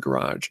condition of the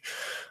garage.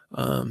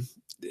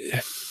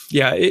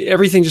 Yeah,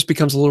 everything just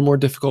becomes a little more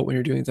difficult when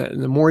you're doing that.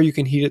 And the more you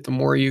can heat it, the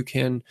more you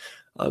can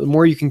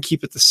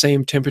keep it the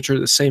same temperature,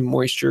 the same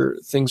moisture.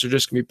 Things are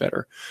just gonna be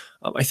better.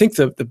 I think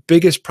the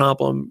biggest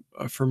problem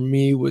for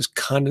me was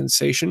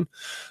condensation.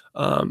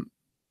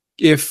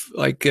 If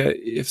I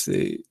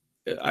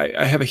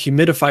have a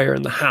humidifier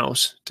in the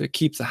house to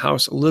keep the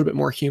house a little bit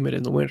more humid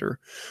in the winter.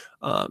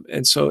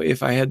 And so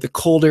if I had the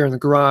cold air in the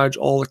garage,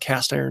 all the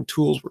cast iron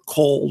tools were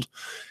cold,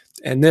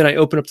 and then I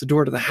open up the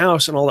door to the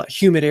house and all that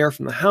humid air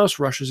from the house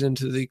rushes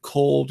into the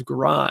cold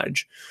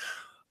garage.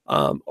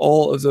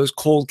 All of those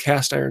cold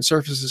cast iron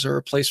surfaces are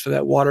a place for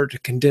that water to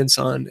condense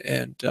on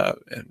and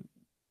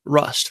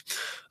rust.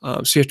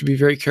 So you have to be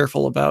very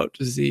careful about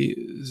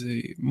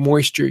the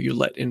moisture you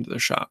let into the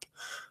shop.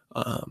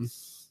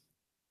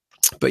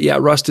 But yeah,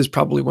 rust is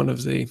probably one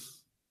of the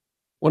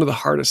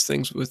hardest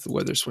things with the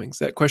weather swings.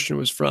 That question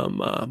was from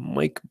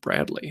Mike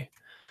Bradley.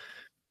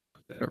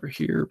 Put that over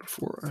here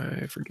before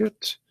I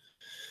forget.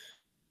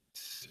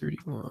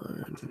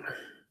 31.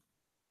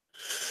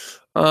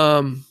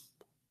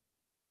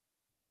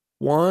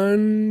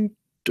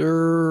 Wanderlust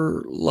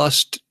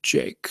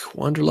Jake.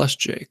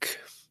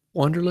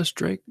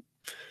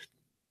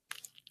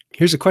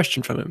 Here's a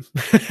question from him.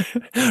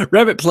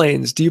 Rabbit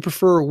planes. Do you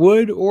prefer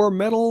wood or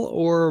metal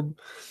or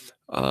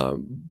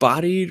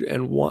bodied,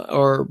 and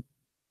or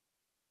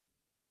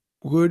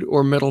wood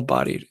or metal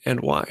bodied, and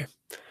why?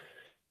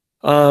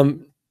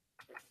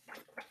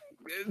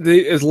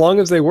 As long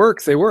as they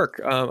work, they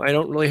work. I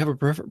don't really have a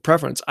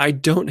preference. I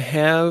don't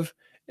have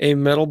a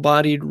metal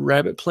bodied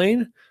rabbit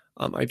plane.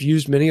 I've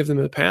used many of them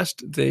in the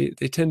past. They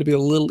tend to be a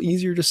little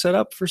easier to set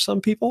up for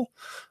some people.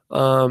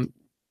 But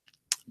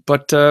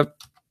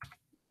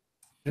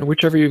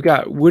whichever you've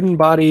got. Wooden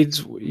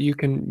bodieds you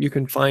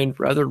can find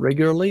rather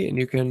regularly, and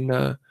you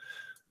can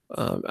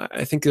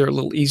I think they're a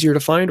little easier to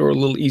find or a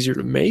little easier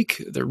to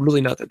make. They're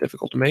really not that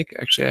difficult to make.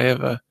 Actually, I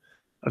have a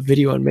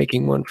video on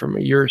making one from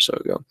a year or so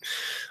ago.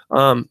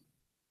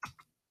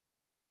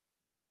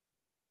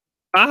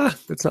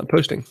 That's not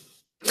posting.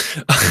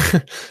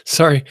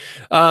 Sorry.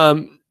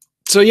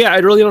 So yeah, I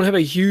really don't have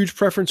a huge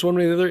preference one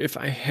way or the other. If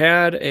I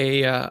had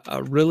a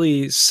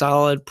really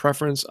solid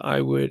preference,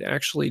 I would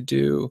actually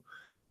do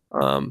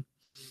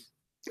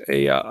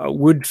a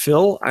wood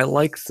fill. I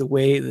like the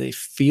way they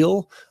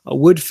feel. A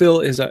wood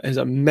fill is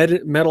a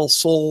metal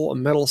sole, a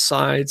metal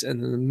sides,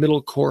 and then the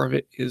middle core of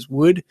it is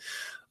wood.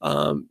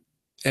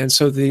 And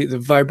so the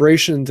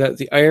vibration that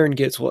the iron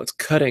gets while it's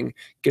cutting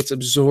gets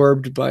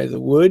absorbed by the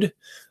wood.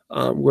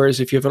 Whereas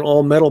if you have an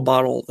all metal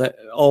body,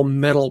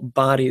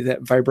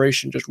 that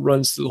vibration just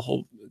runs through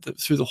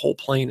the whole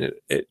plane.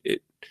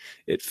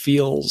 It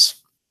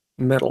feels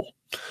metal.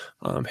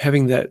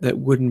 Having that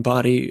wooden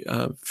body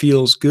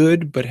feels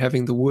good, but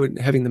having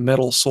the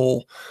metal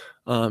sole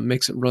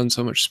makes it run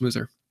so much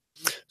smoother.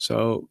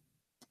 So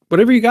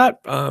whatever you got,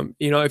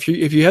 if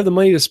you have the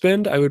money to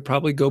spend, I would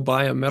probably go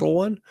buy a metal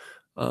one.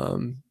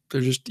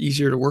 They're just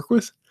easier to work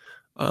with.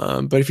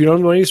 But if you don't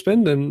have the money to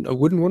spend, then a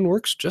wooden one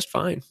works just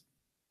fine.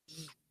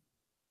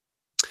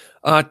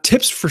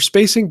 Tips for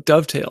spacing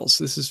dovetails.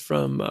 This is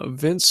from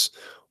Vince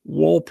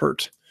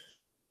Walpert.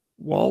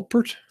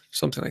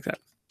 Something like that.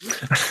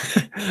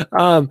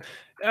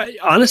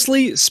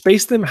 Honestly,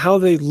 space them how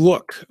they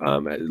look.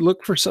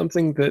 Look for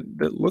something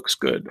that looks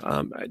good.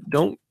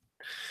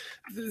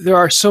 there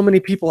are so many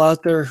people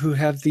out there who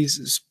have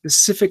these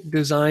specific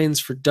designs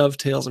for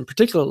dovetails, and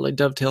particularly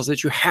dovetails,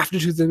 that you have to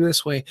do them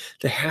this way.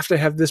 They have to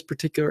have this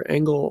particular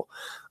angle.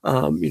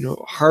 You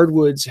know,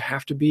 hardwoods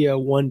have to be a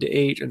 1 to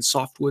 8, and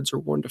softwoods are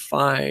 1 to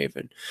 5.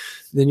 And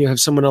then you have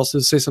someone else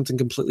who say something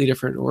completely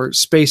different, or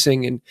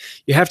spacing, and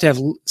you have to have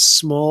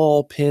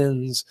small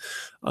pins.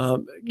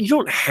 You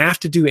don't have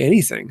to do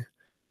anything.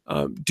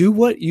 Do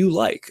what you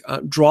like.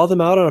 Draw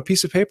them out on a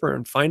piece of paper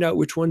and find out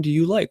which one do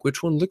you like,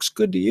 which one looks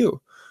good to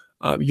you.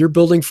 You're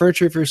building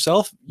furniture for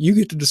yourself, you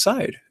get to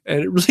decide,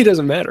 and it really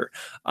doesn't matter.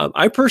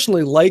 I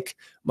personally like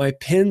my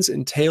pins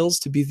and tails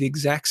to be the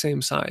exact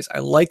same size. I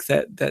like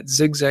that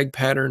zigzag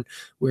pattern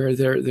where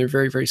they're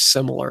very, very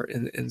similar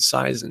in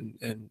size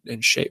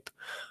and shape.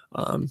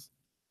 But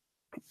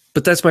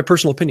that's my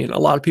personal opinion. A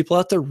lot of people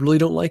out there really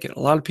don't like it. A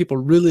lot of people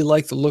really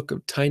like the look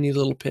of tiny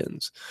little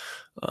pins.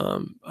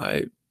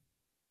 I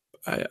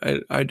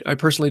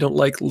personally don't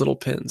like little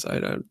pins. I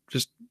don't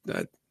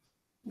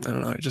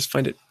know. I just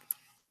find it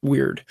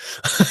weird.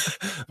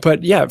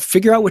 But yeah,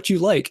 figure out what you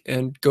like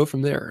and go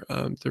from there.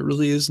 There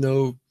really is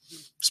no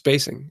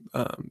spacing.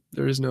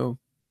 There is no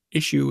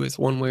issue with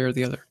one way or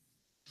the other.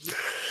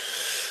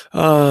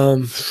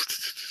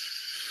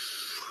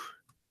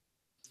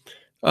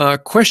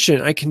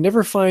 Question: I can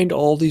never find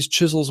all these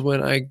chisels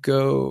when I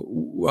go.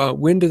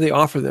 When do they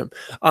offer them?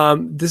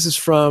 This is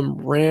from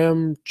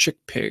Ram Chick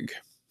Pig.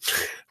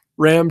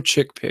 Ram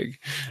Chick Pig.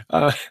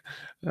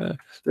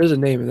 There's a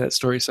name in that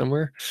story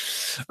somewhere.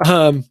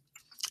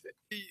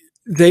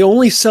 They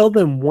only sell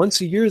them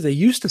once a year. They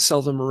used to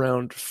sell them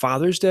around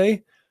Father's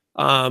Day,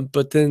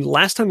 but then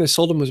last time they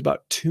sold them was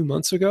about 2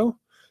 months ago.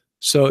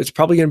 So it's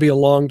probably going to be a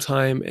long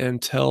time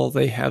until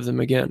they have them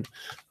again.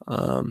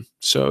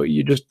 So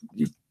you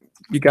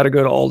got to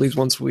go to Aldi's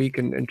once a week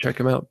and check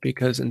them out,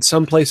 because in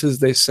some places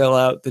they sell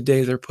out the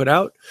day they're put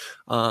out.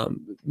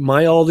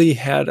 My Aldi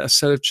had a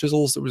set of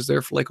chisels that was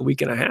there for like a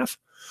week and a half.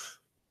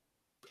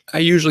 I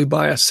usually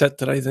buy a set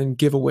that I then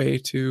give away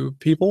to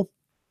people.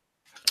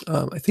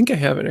 I think I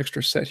have an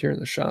extra set here in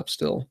the shop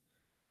still.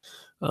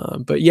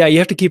 But yeah, you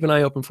have to keep an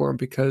eye open for them,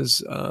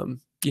 because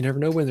you never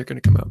know when they're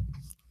going to come out.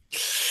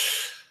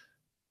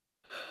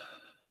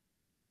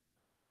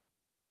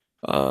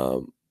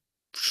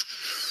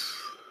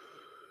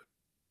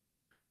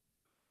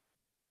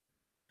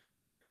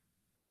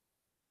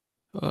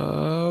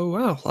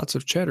 Wow, lots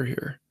of chatter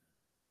here.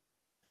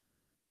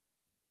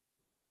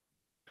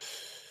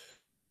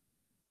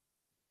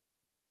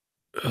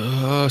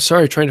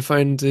 Sorry, trying to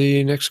find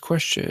the next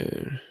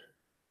question.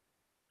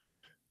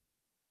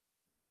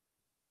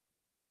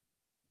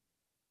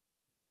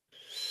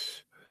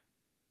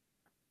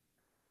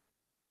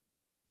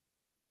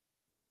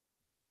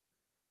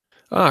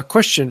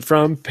 Question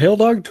from Pale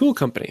Dog Tool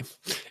Company.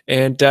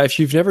 And if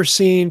you've never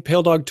seen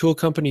Pale Dog Tool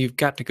Company, you've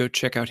got to go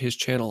check out his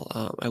channel.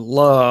 I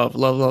love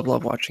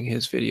watching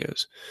his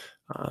videos.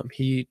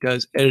 He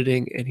does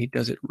editing and he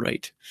does it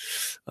right.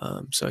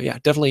 So yeah,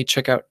 definitely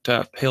check out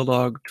Pale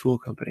Dog Tool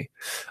Company.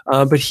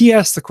 But he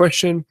asked the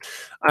question,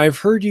 I've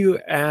heard you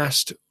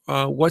asked,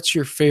 what's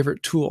your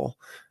favorite tool?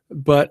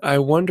 But I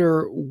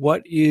wonder,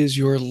 what is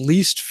your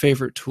least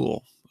favorite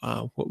tool?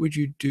 What would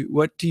you do?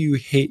 What do you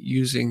hate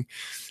using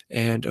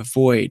and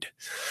avoid?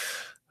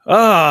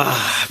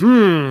 I've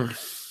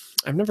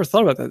never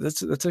thought about that.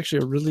 That's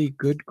actually a really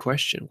good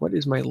question. What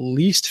is my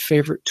least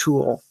favorite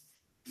tool?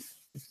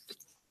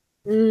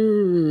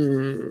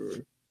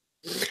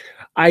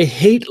 I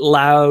hate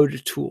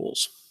loud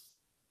tools.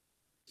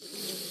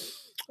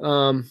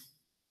 So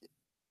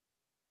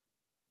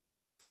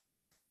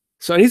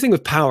anything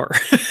with power.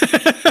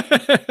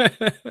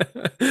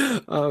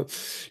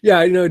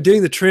 Yeah,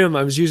 doing the trim,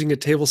 I was using a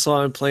table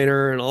saw and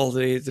planer and all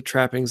the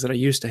trappings that I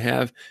used to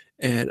have,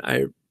 and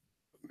I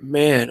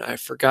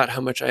forgot how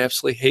much I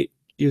absolutely hate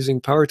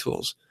using power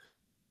tools.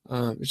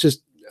 It's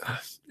just,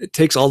 it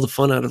takes all the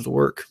fun out of the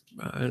work.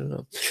 I don't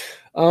know.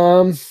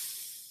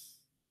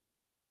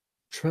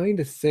 Trying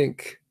to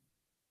think.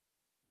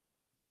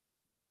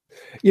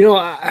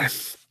 I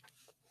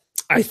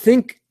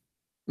think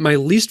my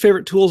least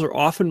favorite tools are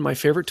often my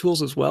favorite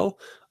tools as well.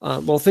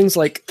 Well, things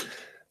like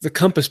the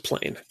compass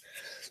plane.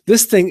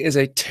 This thing is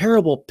a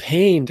terrible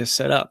pain to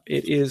set up.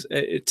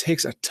 It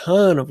takes a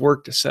ton of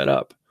work to set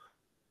up.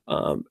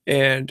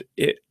 And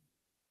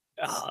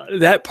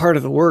that part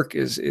of the work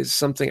is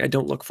something I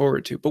don't look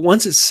forward to. But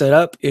once it's set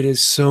up, it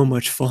is so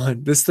much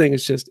fun. This thing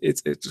is just,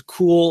 it's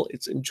cool.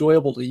 It's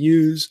enjoyable to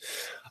use.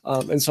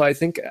 And so I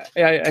think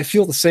I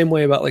feel the same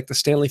way about like the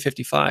Stanley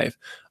 55.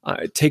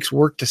 It takes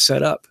work to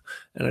set up,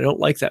 and I don't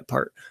like that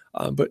part.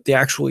 But the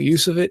actual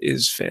use of it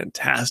is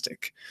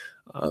fantastic.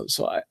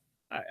 So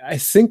I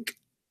think,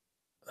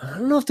 I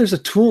don't know if there's a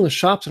tool in the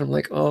shop that I'm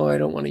like, oh, I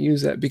don't want to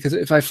use that, because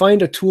if I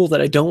find a tool that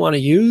I don't want to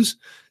use,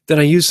 then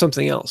I use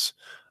something else.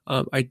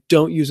 I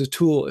don't use a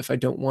tool if I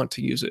don't want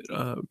to use it,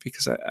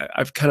 because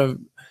I've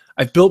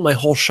built my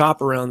whole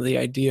shop around the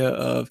idea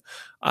of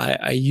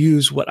I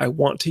use what I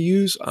want to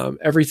use.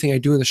 Everything I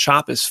do in the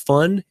shop is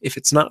fun. If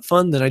it's not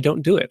fun, then I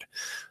don't do it.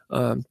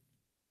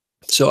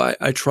 So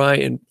I try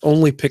and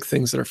only pick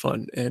things that are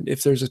fun. And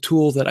if there's a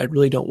tool that I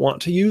really don't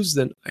want to use,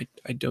 then I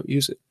don't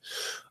use it.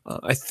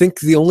 I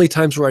think the only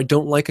times where I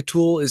don't like a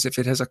tool is if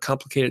it has a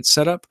complicated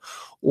setup,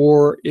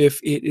 or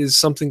if it is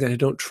something that I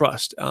don't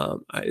trust.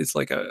 It's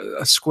like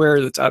a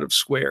square that's out of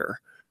square.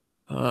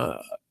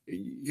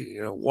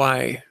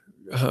 Why?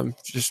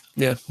 Just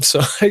yeah.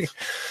 So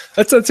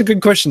that's a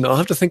good question, though. I'll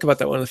have to think about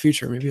that one in the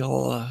future. Maybe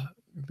I'll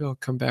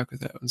come back with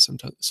that one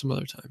some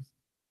other time.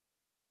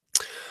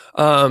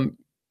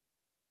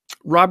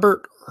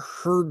 Robert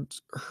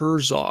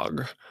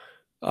Herzog.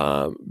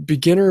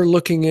 Beginner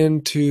looking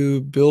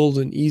into build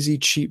an easy,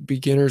 cheap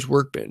beginner's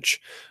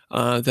workbench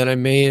that I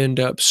may end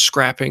up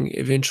scrapping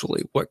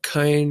eventually. What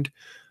kind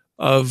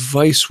of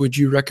vise would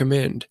you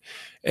recommend?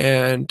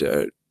 And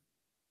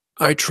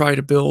I try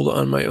to build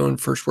on my own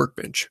first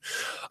workbench.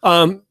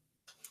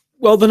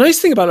 Well, the nice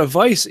thing about a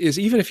vise is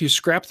even if you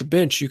scrap the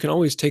bench, you can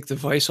always take the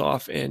vise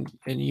off and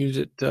use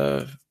it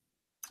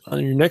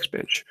on your next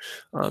bench.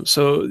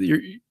 So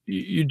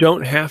you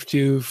don't have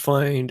to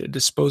find a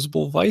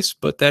disposable vise,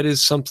 but that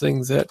is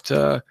something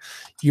that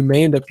you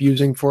may end up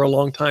using for a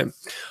long time.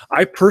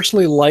 I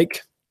personally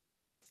like,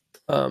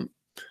 well,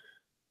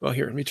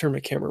 here, let me turn my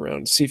camera around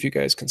and see if you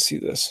guys can see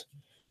this.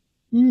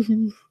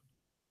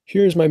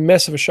 Here's my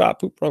mess of a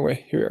shop. Oop, wrong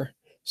way. Here.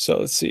 So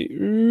let's see.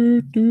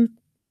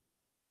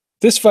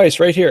 This vise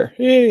right here.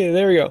 Hey,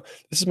 there we go.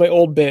 This is my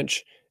old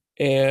bench.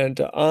 And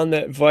on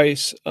that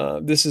vise,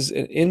 this is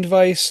an end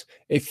vise,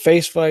 a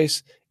face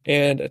vise,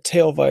 and a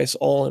tail vise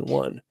all in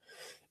one.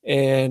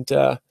 And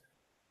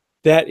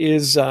that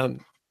is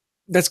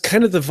that's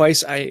kind of the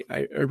vise I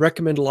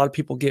recommend a lot of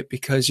people get,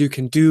 because you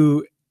can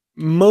do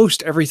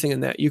most everything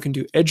in that. You can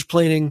do edge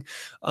planing.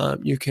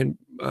 You can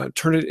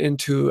turn it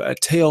into a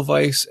tail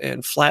vise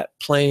and flat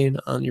plane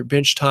on your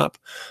bench top.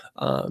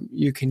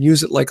 You can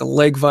use it like a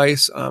leg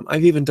vise.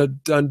 I've even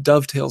done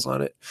dovetails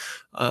on it.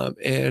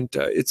 And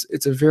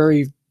it's a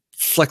very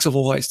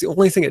flexible vise. The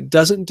only thing it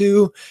doesn't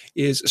do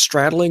is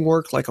straddling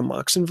work like a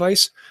Moxon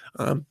vise,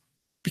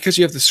 because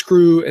you have the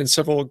screw and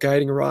several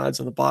guiding rods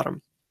on the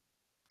bottom.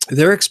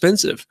 They're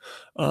expensive.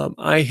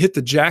 I hit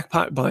the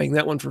jackpot buying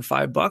that one for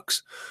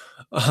 $5.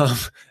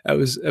 It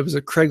was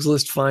a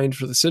Craigslist find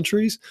for the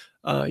Centuries.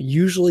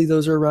 Usually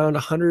those are around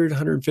 100,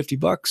 150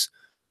 bucks.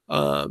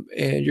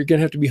 And you're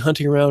gonna have to be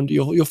hunting around.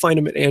 You'll find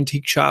them at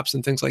antique shops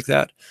and things like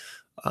that.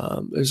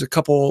 There's a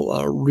couple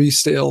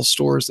resale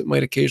stores that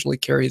might occasionally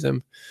carry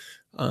them.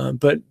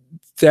 But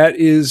that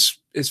is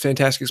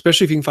fantastic,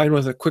 especially if you can find one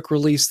with a quick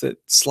release that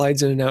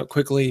slides in and out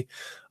quickly.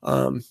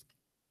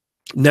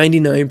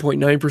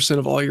 99.9%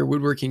 of all your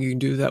woodworking, you can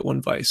do that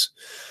one vise.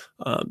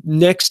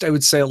 Next, I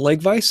would say a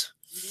leg vise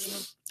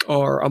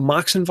or a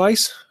Moxon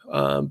vise,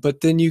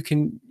 but then you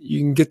can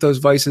get those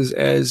vices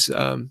as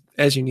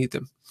you need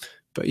them.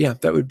 But yeah,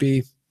 that would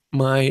be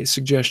my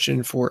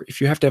suggestion for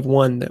if you have to have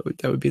one, that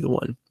would be the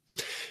one.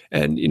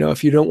 And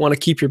if you don't want to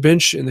keep your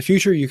bench in the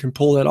future, you can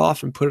pull that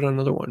off and put it on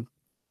another one.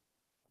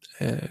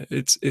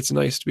 It's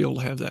nice to be able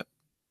to have that.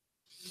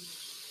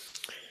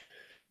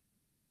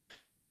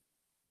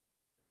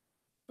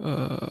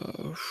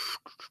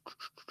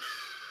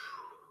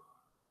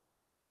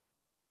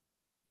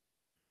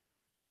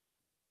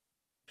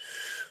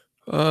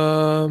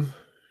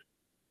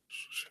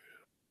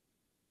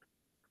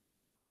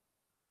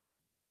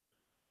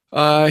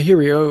 Here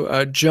we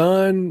go.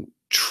 John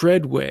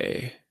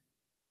Treadway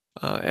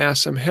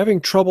asks, I'm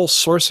having trouble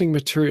sourcing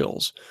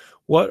materials.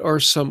 What are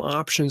some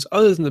options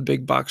other than the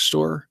big box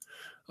store?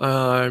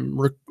 I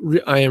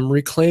am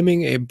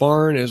reclaiming a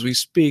barn as we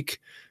speak,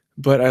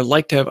 but I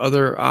like to have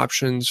other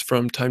options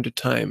from time to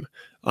time.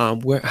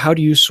 How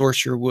do you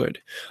source your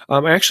wood?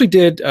 I actually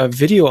did a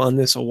video on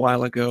this a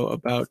while ago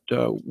about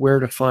where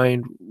to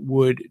find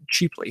wood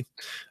cheaply.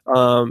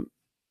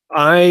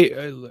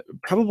 I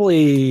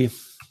probably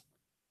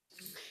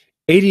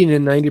 80 to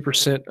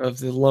 90% of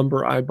the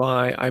lumber I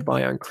buy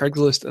on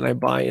Craigslist, and I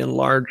buy in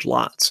large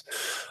lots.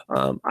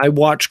 I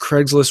watch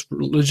Craigslist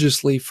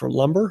religiously for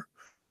lumber.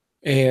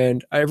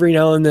 And every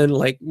now and then,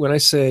 like when I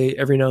say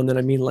every now and then,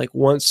 I mean like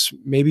once,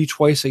 maybe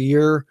twice a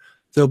year,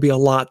 there'll be a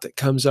lot that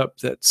comes up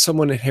that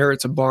someone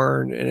inherits a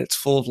barn and it's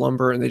full of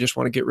lumber and they just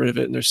want to get rid of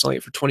it and they're selling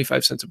it for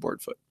 25 cents a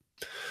board foot.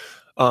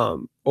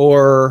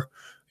 Or,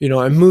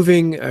 I'm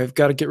moving, I've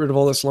got to get rid of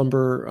all this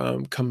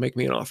lumber, come make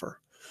me an offer.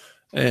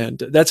 And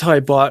that's how I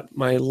bought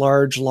my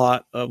large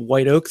lot of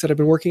white oak that I've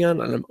been working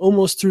on, and I'm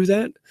almost through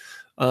that.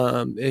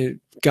 A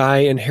guy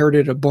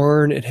inherited a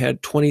barn. It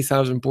had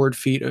 20,000 board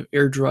feet of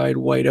air-dried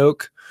white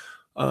oak.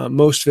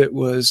 Most of it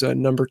was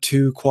number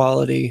 2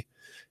 quality,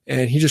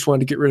 and he just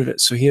wanted to get rid of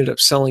it. So he ended up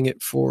selling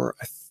it for,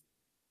 I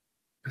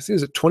think it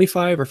was at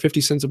 25 or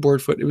 50 cents a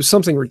board foot. It was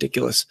something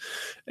ridiculous.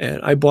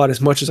 And I bought as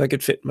much as I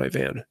could fit in my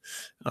van.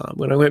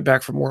 When I went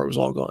back for more, it was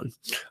all gone.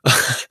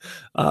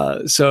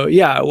 So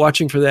yeah,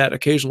 watching for that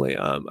occasionally.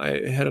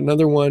 I had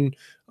another one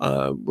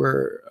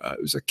where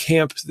it was a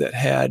camp that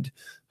had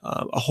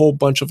a whole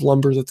bunch of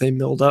lumber that they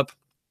milled up.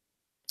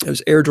 It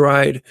was air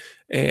dried,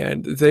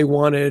 and they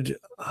wanted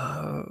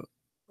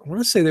I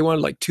want to say they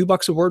wanted like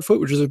 $2 a board foot,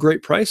 which is a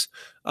great price,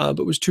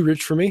 but was too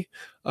rich for me.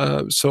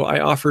 So I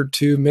offered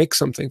to make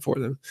something for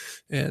them.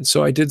 And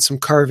so I did some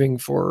carving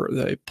for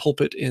the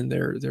pulpit in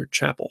their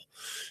chapel.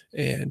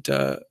 And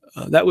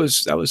that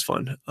was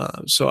fun.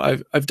 So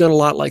I've done a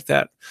lot like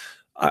that.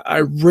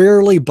 I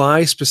rarely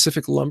buy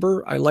specific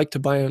lumber. I like to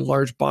buy in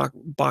large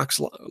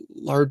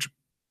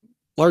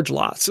large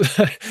lots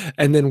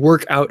and then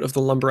work out of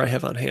the lumber I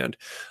have on hand.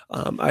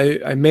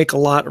 I make a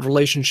lot of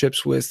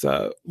relationships with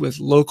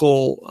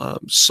local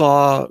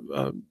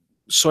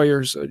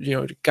sawyers,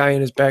 a guy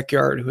in his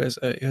backyard who has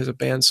a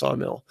band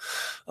sawmill.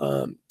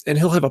 And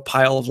he'll have a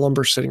pile of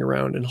lumber sitting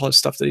around and he'll have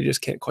stuff that he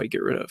just can't quite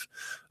get rid of.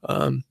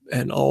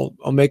 And I'll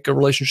make a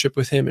relationship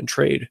with him and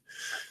trade.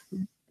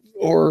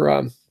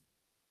 Or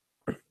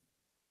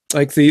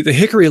like the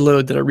hickory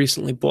load that I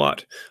recently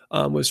bought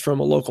was from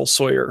a local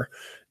sawyer.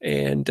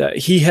 And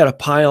he had a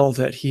pile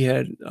that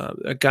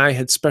a guy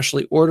had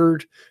specially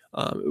ordered.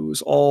 It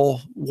was all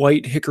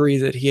white hickory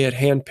that he had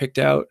hand picked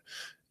out.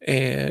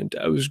 And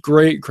it was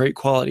great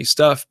quality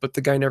stuff, but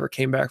the guy never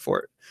came back for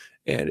it.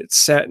 And it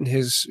sat in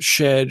his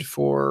shed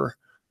for,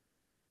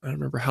 I don't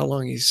remember how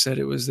long he said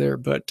it was there,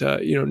 but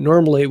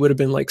normally it would have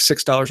been like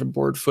 $6 a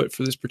board foot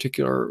for this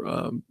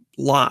particular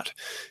lot.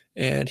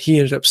 And he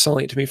ended up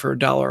selling it to me for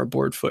 $1 a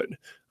board foot,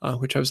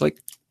 which I was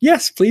like,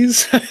 yes,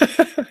 please.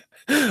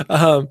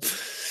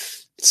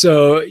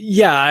 So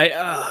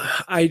yeah,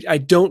 I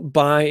don't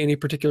buy any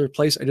particular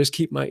place. I just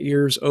keep my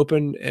ears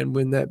open. And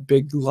when that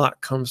big lot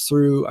comes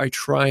through, I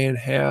try and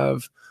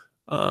have,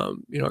 a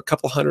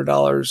couple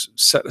 $100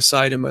 set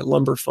aside in my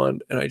lumber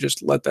fund. And I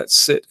just let that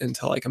sit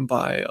until I can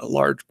buy a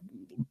large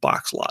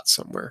box lot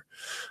somewhere.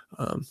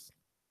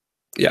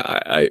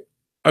 Yeah,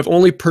 I've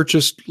only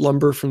purchased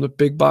lumber from the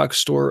big box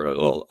store,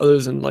 other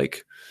than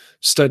like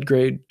stud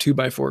grade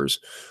 2x4s,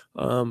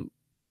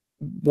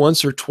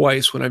 once or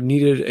twice when I've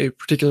needed a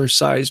particular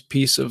size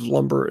piece of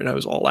lumber and I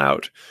was all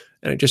out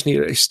and I just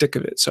needed a stick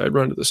of it. So I'd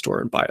run to the store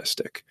and buy a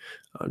stick,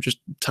 just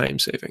time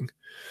saving.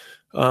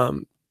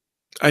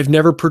 I've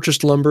never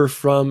purchased lumber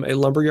from a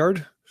lumber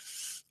yard.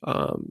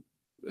 I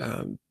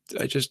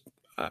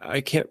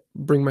can't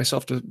bring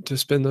myself to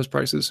spend those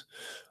prices.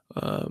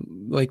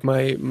 Like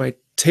my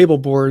table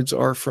boards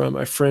are from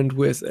a friend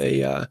with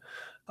a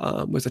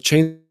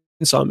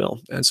chainsaw mill,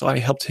 and so I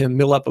helped him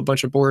mill up a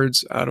bunch of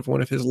boards out of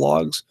one of his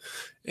logs,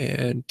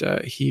 and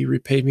he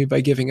repaid me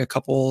by giving a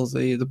couple of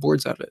the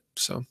boards out of it.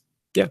 So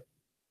yeah.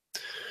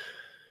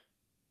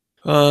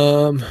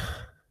 But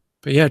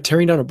yeah,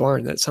 tearing down a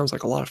barn, that sounds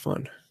like a lot of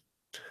fun.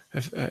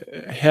 I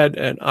had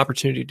an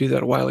opportunity to do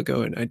that a while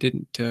ago, and I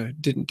didn't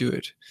do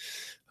it.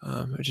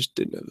 I just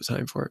didn't have the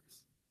time for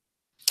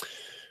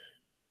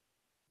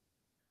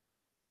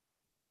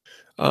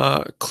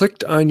it.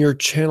 Clicked on your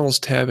channels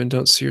tab and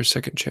don't see your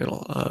second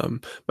channel.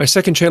 My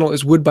second channel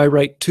is Wood by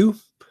Wright 2.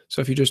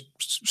 So if you just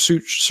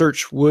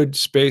search wood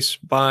space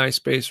by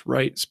space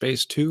Wright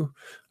space 2,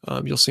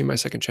 you'll see my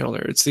second channel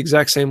there. It's the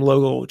exact same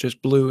logo,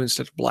 just blue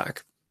instead of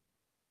black.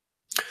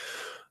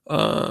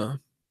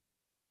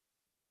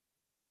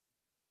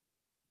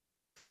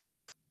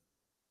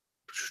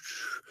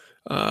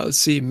 Let's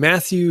see.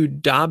 Matthew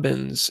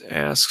Dobbins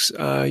asks,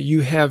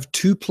 you have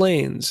two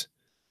planes,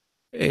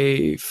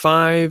 a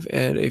 5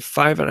 and a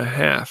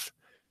 5.5.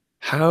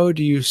 How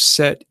do you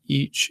set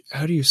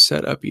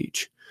up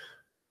each?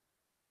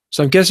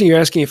 So I'm guessing you're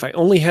asking if I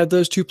only had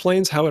those two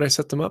planes, how would I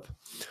set them up?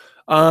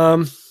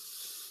 I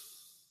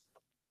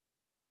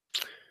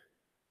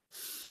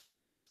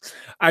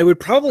would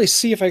probably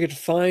see if I could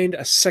find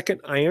a second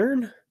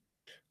iron,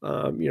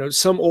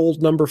 some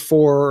old number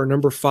 4 or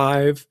number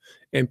 5,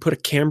 and put a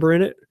camber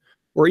in it,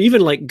 or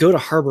even like go to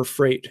Harbor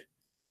Freight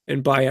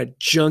and buy a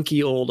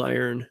junky old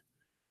iron,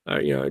 a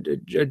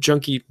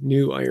junky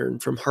new iron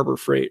from Harbor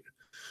Freight,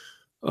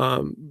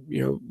 one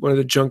of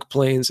the junk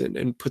planes,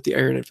 and put the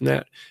iron in from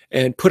that,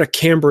 and put a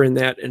camber in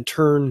that, and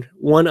turn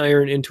one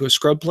iron into a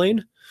scrub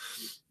plane.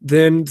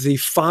 Then the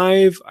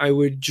 5, I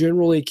would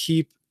generally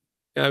keep.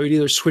 I would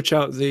either switch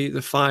out the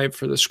 5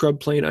 for the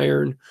scrub plane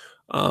iron,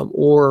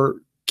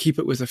 or keep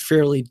it with a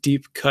fairly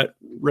deep cut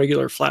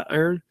regular flat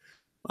iron,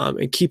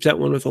 and keep that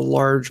one with a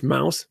large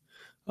mouth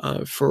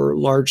for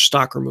large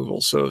stock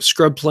removal. So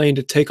scrub plane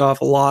to take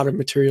off a lot of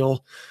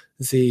material,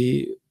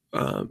 the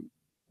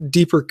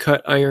deeper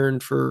cut iron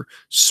for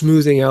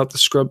smoothing out the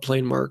scrub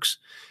plane marks.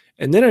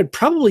 And then I'd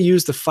probably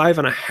use the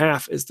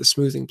 5.5 as the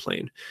smoothing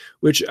plane,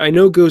 which I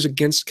know goes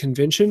against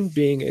convention,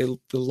 being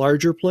the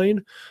larger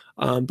plane,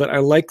 but I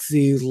like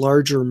the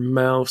larger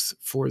mouth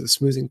for the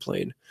smoothing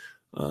plane.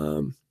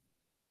 And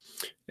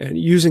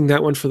using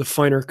that one for the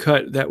finer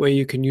cut, that way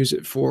you can use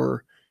it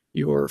for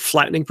your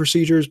flattening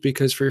procedures,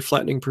 because for your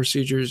flattening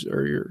procedures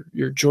or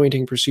your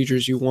jointing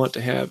procedures, you want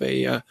to have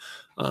a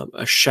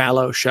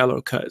shallow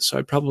cut. So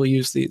I'd probably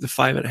use the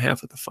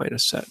 5.5 with the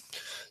finest set.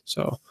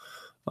 So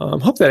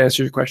hope that answers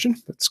your question.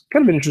 That's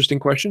kind of an interesting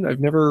question. I've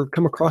never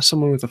come across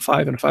someone with a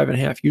 5 and a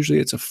 5.5. Usually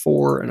it's a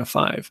 4 and a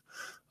 5.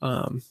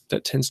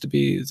 That tends to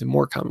be the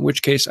more common, in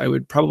which case I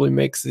would probably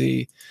make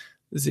the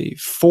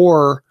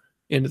 4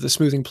 into the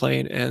smoothing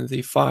plane and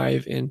the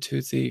 5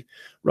 into the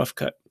rough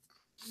cut.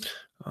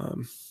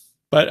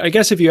 But I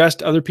guess if you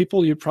asked other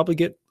people, you'd probably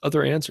get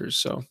other answers.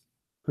 So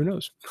who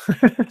knows?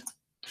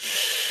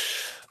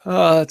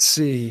 Let's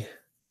see.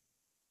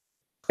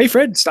 Hey,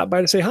 Fred, stopped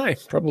by to say hi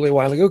probably a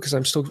while ago because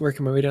I'm still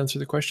working my way down through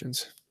the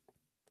questions.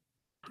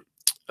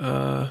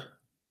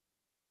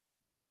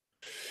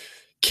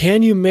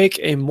 Can you make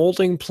a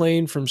molding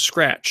plane from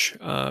scratch,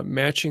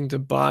 matching the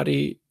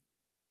body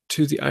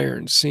to the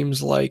iron?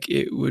 Seems like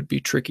it would be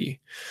tricky.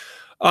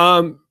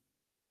 Oh,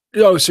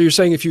 so you're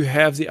saying if you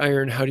have the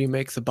iron, how do you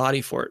make the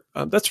body for it?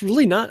 That's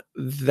really not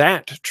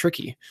that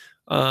tricky.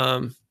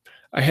 I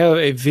have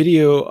a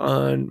video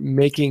on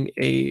making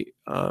a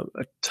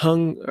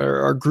tongue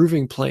or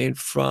grooving plane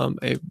from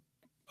a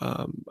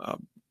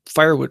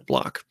firewood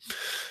block,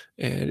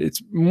 and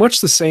it's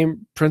much the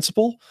same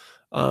principle.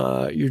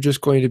 You're just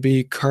going to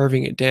be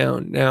carving it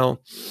down. Now,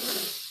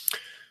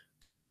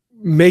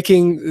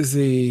 making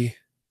the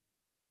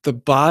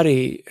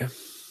body.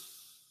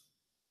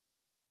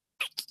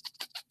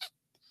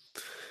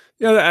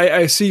 Yeah,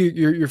 I see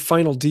your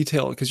final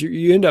detail, because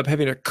you end up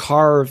having to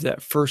carve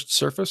that first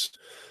surface.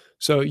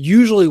 So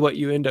usually what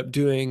you end up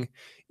doing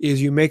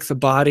is you make the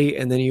body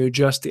and then you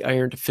adjust the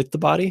iron to fit the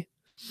body.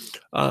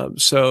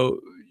 So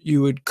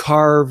you would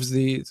carve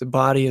the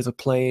body of the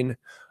plane,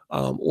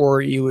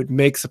 or you would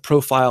make the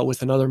profile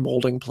with another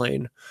molding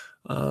plane,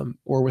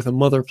 or with a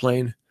mother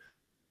plane.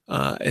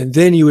 And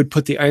then you would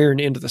put the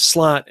iron into the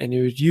slot, and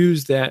you would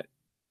use that.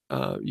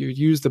 You would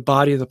use the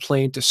body of the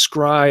plane to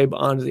scribe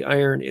onto the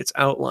iron its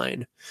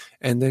outline,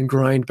 and then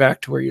grind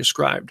back to where you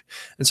scribed.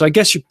 And so I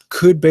guess you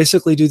could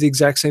basically do the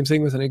exact same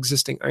thing with an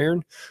existing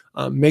iron,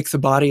 make the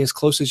body as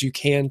close as you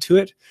can to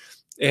it.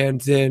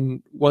 And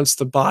then once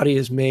the body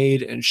is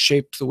made and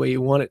shaped the way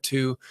you want it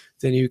to,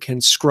 then you can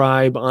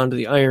scribe onto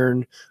the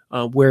iron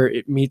where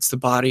it meets the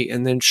body,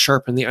 and then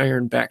sharpen the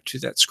iron back to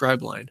that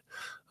scribe line.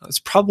 It's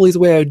probably the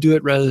way I would do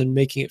it rather than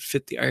making it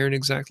fit the iron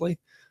exactly.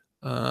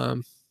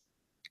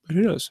 But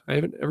who knows? I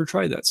haven't ever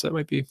tried that, so that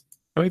might be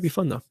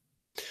fun though.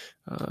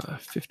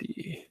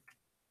 50.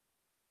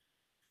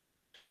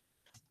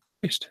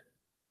 Paste.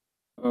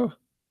 Oh,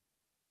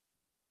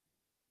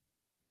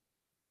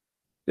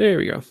 there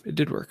we go. It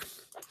did work.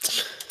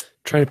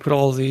 Trying to put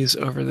all of these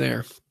over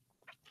there.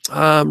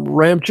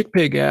 Ram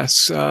Chickpig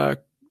asks,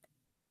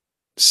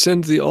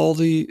 send the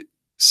Aldi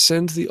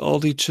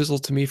chisel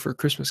to me for a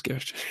Christmas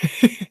gift.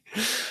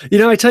 You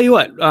know, I tell you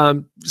what,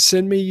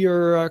 send me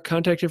your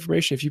contact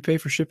information. If you pay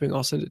for shipping,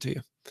 I'll send it to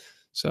you.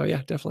 So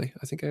yeah, definitely.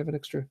 I think I have an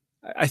extra.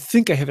 I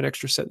think I have an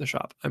extra set in the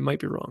shop. I might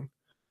be wrong.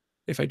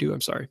 If I do,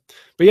 I'm sorry.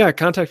 But yeah,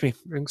 contact me.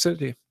 I can send it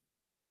to you.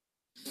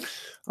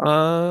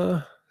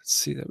 Let's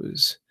see. That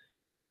was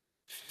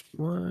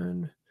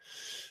 51.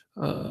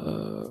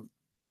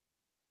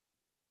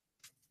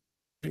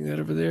 Bring that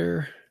over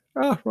there.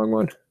 Ah, wrong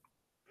one.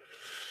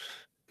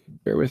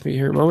 Bear with me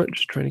here a moment.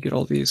 Just trying to get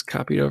all these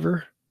copied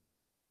over.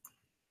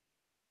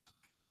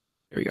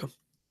 There we go.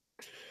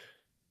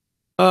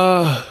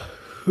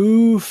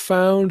 Who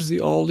found the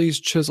Aldi's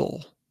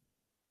chisel?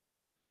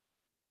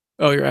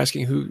 Oh, you're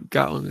asking who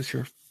got one this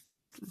year.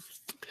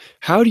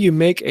 How do you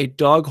make a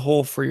dog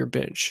hole for your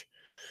bench?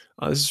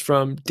 This is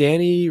from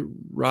Danny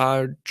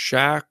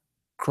Rajakramar.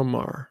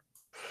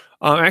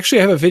 Actually,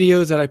 I have a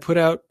video that I put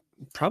out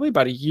probably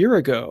about a year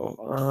ago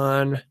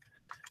on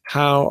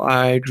how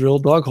I drill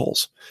dog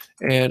holes.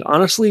 And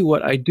honestly,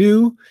 what I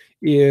do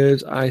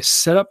is I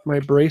set up my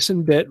brace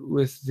and bit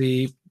with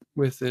the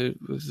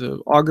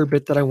auger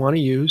bit that I want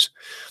to use,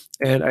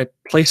 and I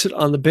place it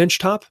on the bench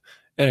top,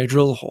 and I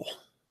drill a hole.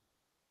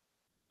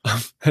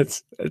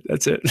 That's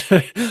it.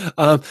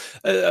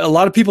 A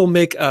lot of people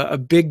make a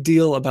big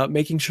deal about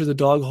making sure the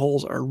dog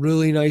holes are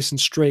really nice and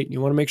straight. And you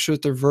want to make sure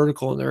that they're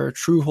vertical and they're a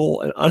true hole.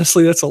 And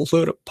honestly, that's a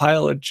load of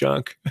pile of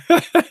junk.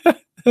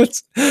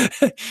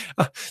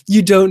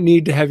 You don't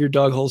need to have your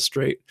dog holes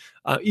straight,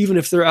 even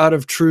if they're out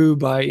of true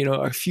by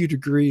a few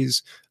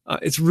degrees.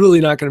 It's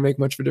really not going to make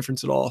much of a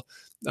difference at all.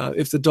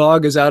 If the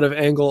dog is out of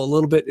angle a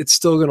little bit, it's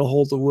still going to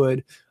hold the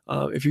wood.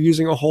 If you're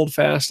using a hold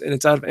fast and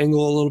it's out of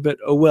angle a little bit,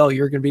 oh well,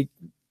 you're going to be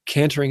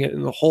cantering it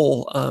in the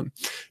hole.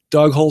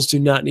 Dog holes do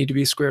not need to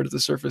be square to the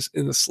surface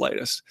in the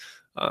slightest.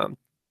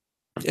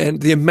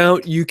 And the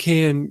amount you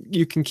can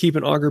keep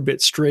an auger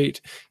bit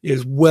straight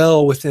is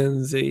well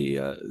within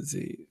the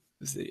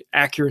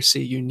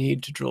accuracy you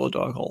need to drill a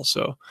dog hole.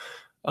 So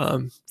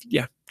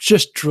yeah,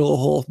 just drill a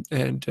hole,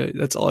 and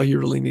that's all you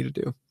really need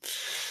to do.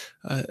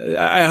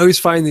 I always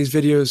find these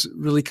videos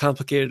really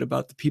complicated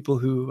about the people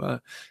who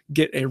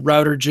get a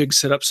router jig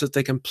set up so that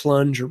they can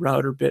plunge a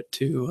router bit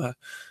to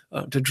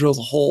drill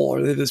the hole,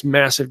 or they have this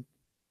massive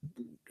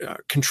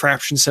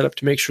contraption set up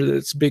to make sure that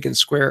it's big and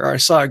square. Or I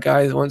saw a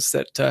guy once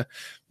that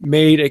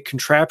made a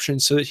contraption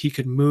so that he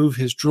could move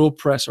his drill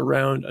press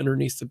around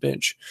underneath the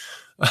bench.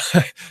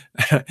 I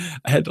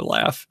had to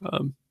laugh.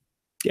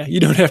 Yeah, you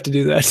don't have to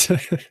do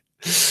that.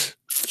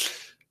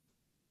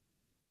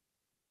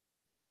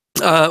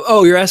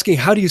 Oh, you're asking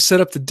how do you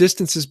set up the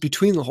distances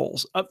between the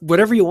holes?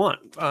 Whatever you want.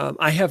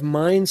 I have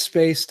mine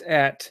spaced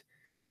at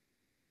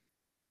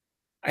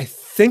I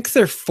think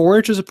they're 4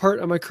 inches apart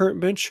on my current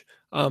bench.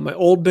 My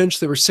old bench,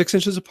 they were 6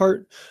 inches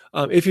apart.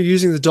 If you're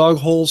using the dog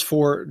holes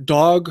for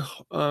dog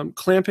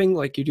clamping,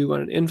 like you do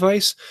on an end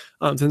vise,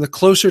 then the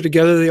closer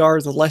together they are,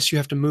 the less you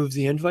have to move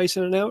the end vise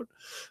in and out.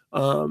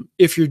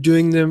 If you're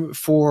doing them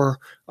for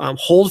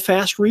hold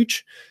fast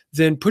reach,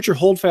 then put your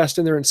hold fast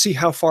in there and see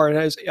how far it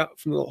is out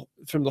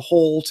from the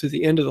hole to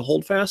the end of the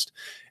hold fast,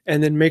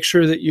 and then make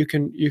sure that you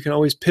can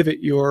always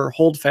pivot your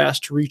hold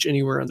fast to reach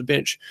anywhere on the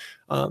bench.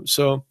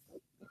 So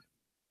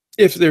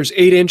if there's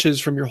 8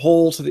 inches from your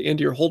hole to the end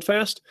of your hold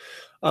fast,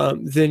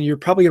 then you're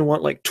probably going to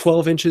want like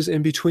 12 inches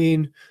in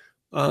between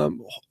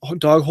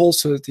dog holes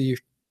so that the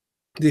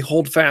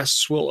hold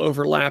fasts will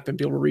overlap and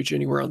be able to reach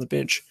anywhere on the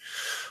bench.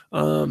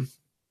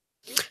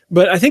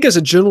 But I think as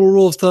a general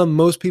rule of thumb,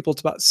 most people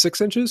it's about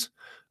 6 inches.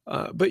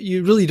 But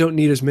you really don't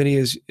need as many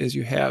as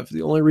you have.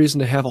 The only reason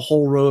to have a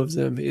whole row of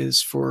them is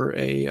for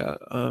a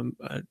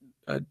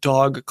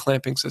dog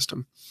clamping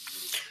system.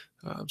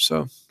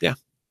 So yeah.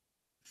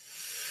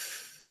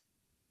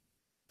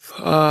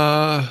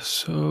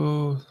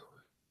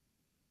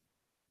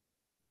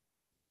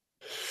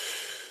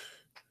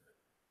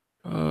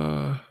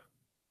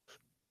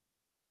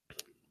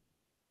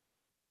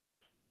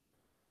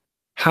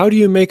 How do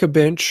you make a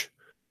bench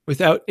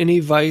without any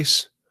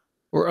vise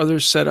or other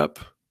setup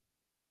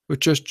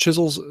with just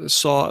chisels,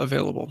 saw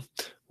available?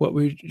 What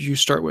would you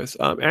start with?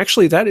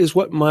 Actually, that is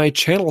what my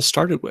channel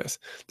started with.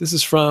 This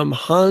is from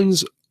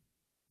Hans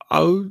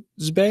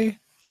Ausbay.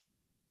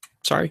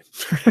 Sorry.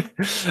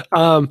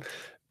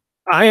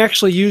 I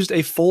actually used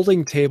a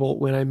folding table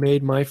when I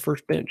made my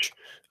first bench.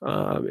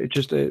 It's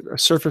just a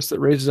surface that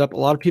raises up. A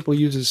lot of people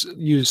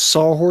use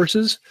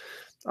sawhorses,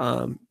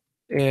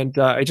 and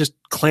I just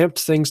clamped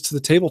things to the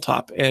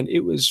tabletop, and it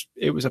was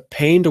a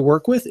pain to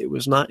work with. It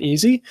was not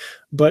easy,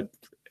 but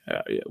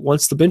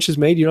once the bench is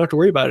made, you don't have to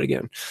worry about it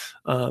again.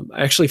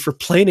 Actually, for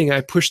planing,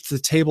 I pushed the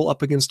table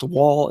up against a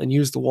wall and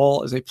used the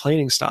wall as a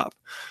planing stop.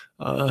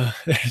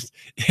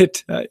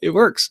 It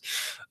works.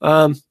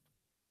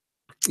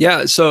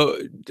 Yeah, so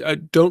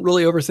don't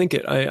really overthink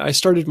it. I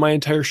started my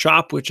entire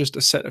shop with just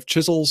a set of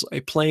chisels, a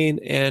plane,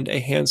 and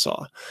a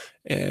handsaw.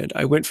 And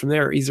I went from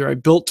there. Either I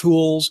built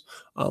tools,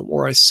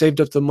 or I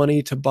saved up the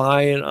money to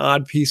buy an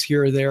odd piece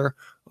here or there,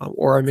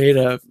 or I made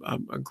a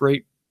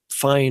great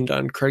find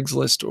on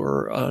Craigslist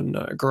or on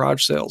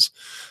garage sales.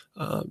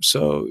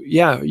 So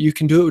yeah, you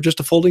can do it with just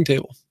a folding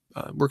table.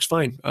 Works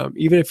fine.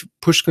 Even if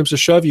push comes to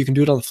shove, you can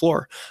do it on the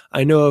floor.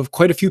 I know of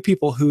quite a few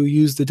people who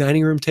use the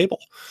dining room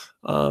table.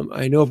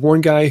 I know of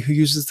one guy who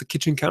uses the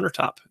kitchen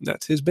countertop, and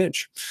that's his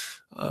bench.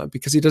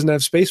 Because he doesn't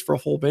have space for a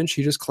whole bench,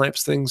 he just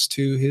clamps things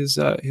to his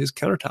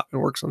countertop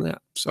and works on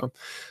that. So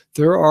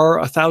there are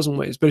 1,000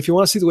 ways. But if you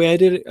want to see the way I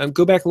did it,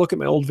 go back and look at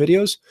my old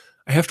videos.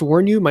 I have to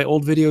warn you, my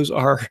old videos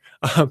are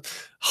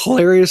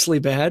hilariously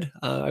bad.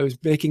 I was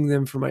making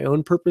them for my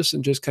own purpose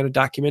and just kind of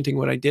documenting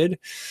what I did.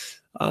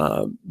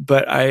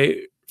 But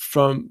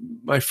from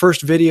my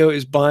first video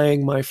is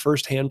buying my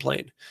first hand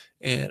plane.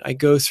 And I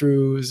go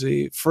through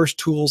the first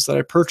tools that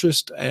I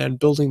purchased and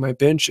building my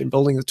bench and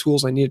building the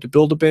tools I needed to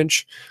build a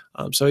bench.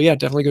 So yeah,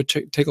 definitely go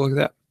take a look at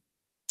that.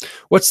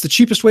 What's the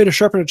cheapest way to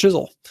sharpen a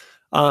chisel?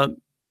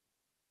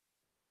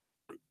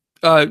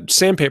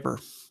 Sandpaper.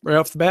 Right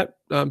off the bat,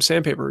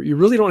 sandpaper. You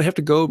really don't have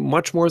to go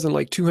much more than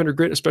like 200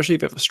 grit, especially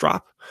if you have a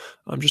strop.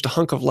 Just a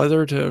hunk of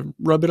leather to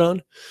rub it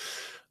on.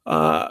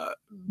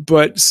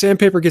 But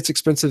sandpaper gets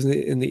expensive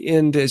in the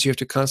end, as you have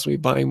to constantly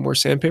be buying more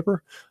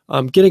sandpaper.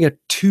 Getting a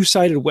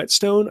two-sided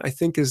whetstone, I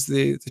think, is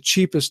the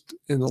cheapest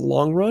in the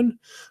long run.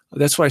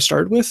 That's what I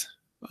started with.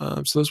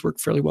 So those work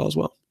fairly well as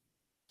well.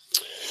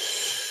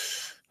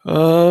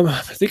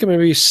 I think I'm going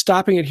to be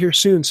stopping it here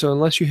soon. So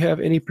unless you have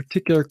any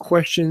particular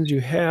questions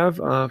you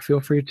have, feel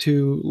free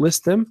to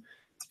list them.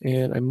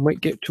 And I might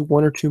get to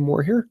one or two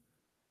more here.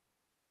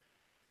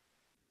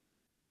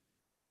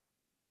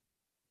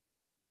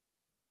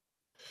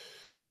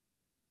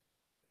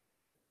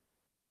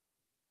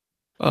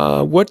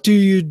 What do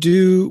you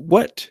do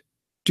with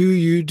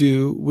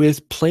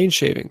plane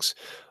shavings?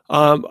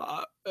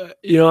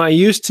 I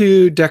used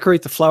to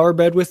decorate the flower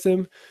bed with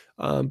them,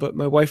 but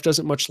my wife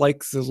doesn't much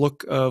like the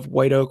look of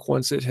white oak.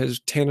 Once it has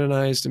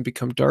tannized and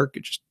become dark,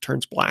 it just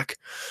turns black.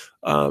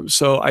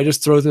 So I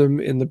just throw them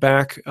in the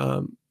back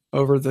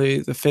over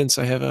the fence.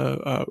 I have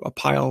a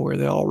pile where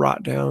they all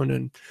rot down,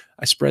 and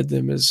I spread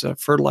them as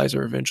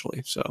fertilizer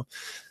eventually. So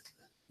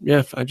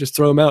yeah, I just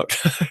throw them out.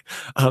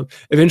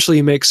 Eventually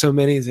you make so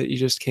many that you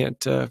just can't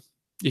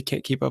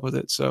keep up with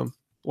it. So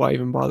why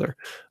even bother?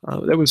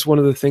 That was one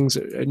of the things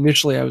that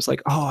initially I was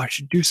like, oh, I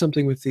should do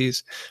something with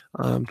these.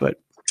 But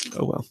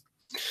oh well.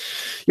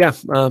 Yeah,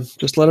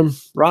 just let them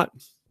rot.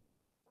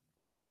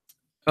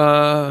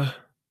 Have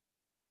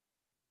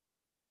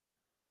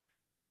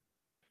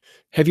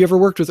you ever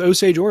worked with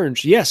Osage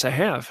orange? Yes, I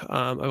have.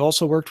 I've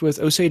also worked with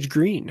Osage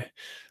green.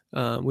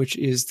 Which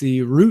is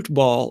the root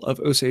ball of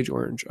Osage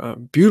orange.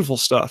 Beautiful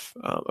stuff.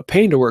 A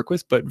pain to work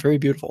with, but very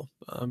beautiful.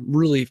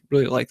 Really,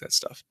 really like that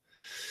stuff.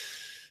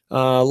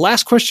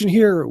 Last question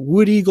here,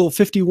 Wood Eagle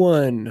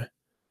 51.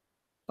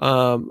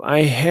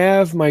 I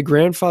have my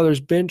grandfather's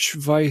bench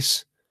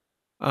vise.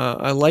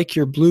 I like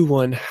your blue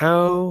one.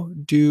 How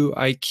do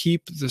I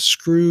keep the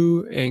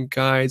screw and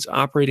guides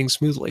operating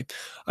smoothly?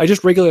 I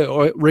just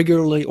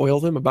regularly oil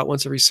them about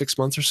once every 6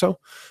 months or so.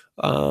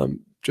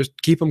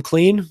 Just keep them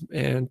clean,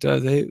 and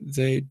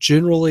they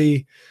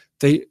generally,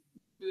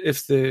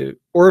 if the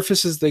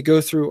orifices they go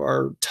through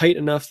are tight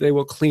enough, they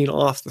will clean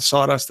off the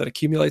sawdust that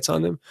accumulates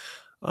on them.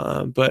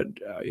 But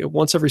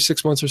once every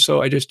 6 months or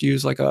so, I just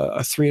use like a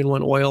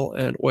 3-in-1 oil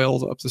and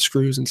oil up the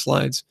screws and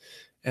slides,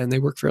 and they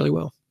work fairly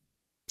well.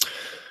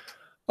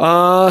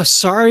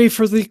 Sorry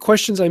for the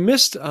questions I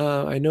missed.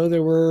 I know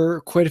there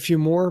were quite a few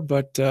more,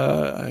 but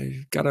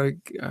I gotta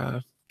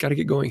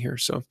get going here.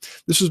 So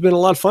this has been a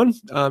lot of fun.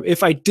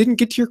 If I didn't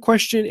get to your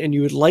question and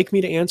you would like me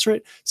to answer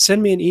it,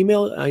 send me an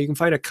email. You can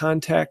find a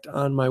contact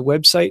on my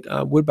website,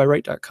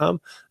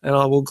 woodbywright.com, and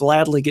I will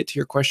gladly get to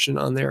your question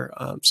on there.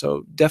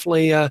 So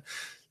definitely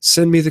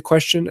send me the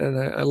question, and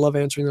I love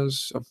answering those.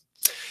 So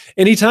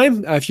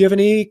anytime, if you have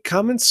any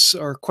comments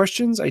or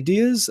questions,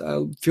 ideas,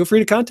 feel free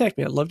to contact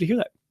me. I'd love to hear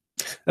that.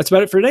 That's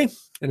about it for today.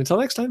 And until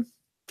next time,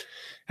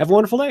 have a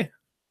wonderful day.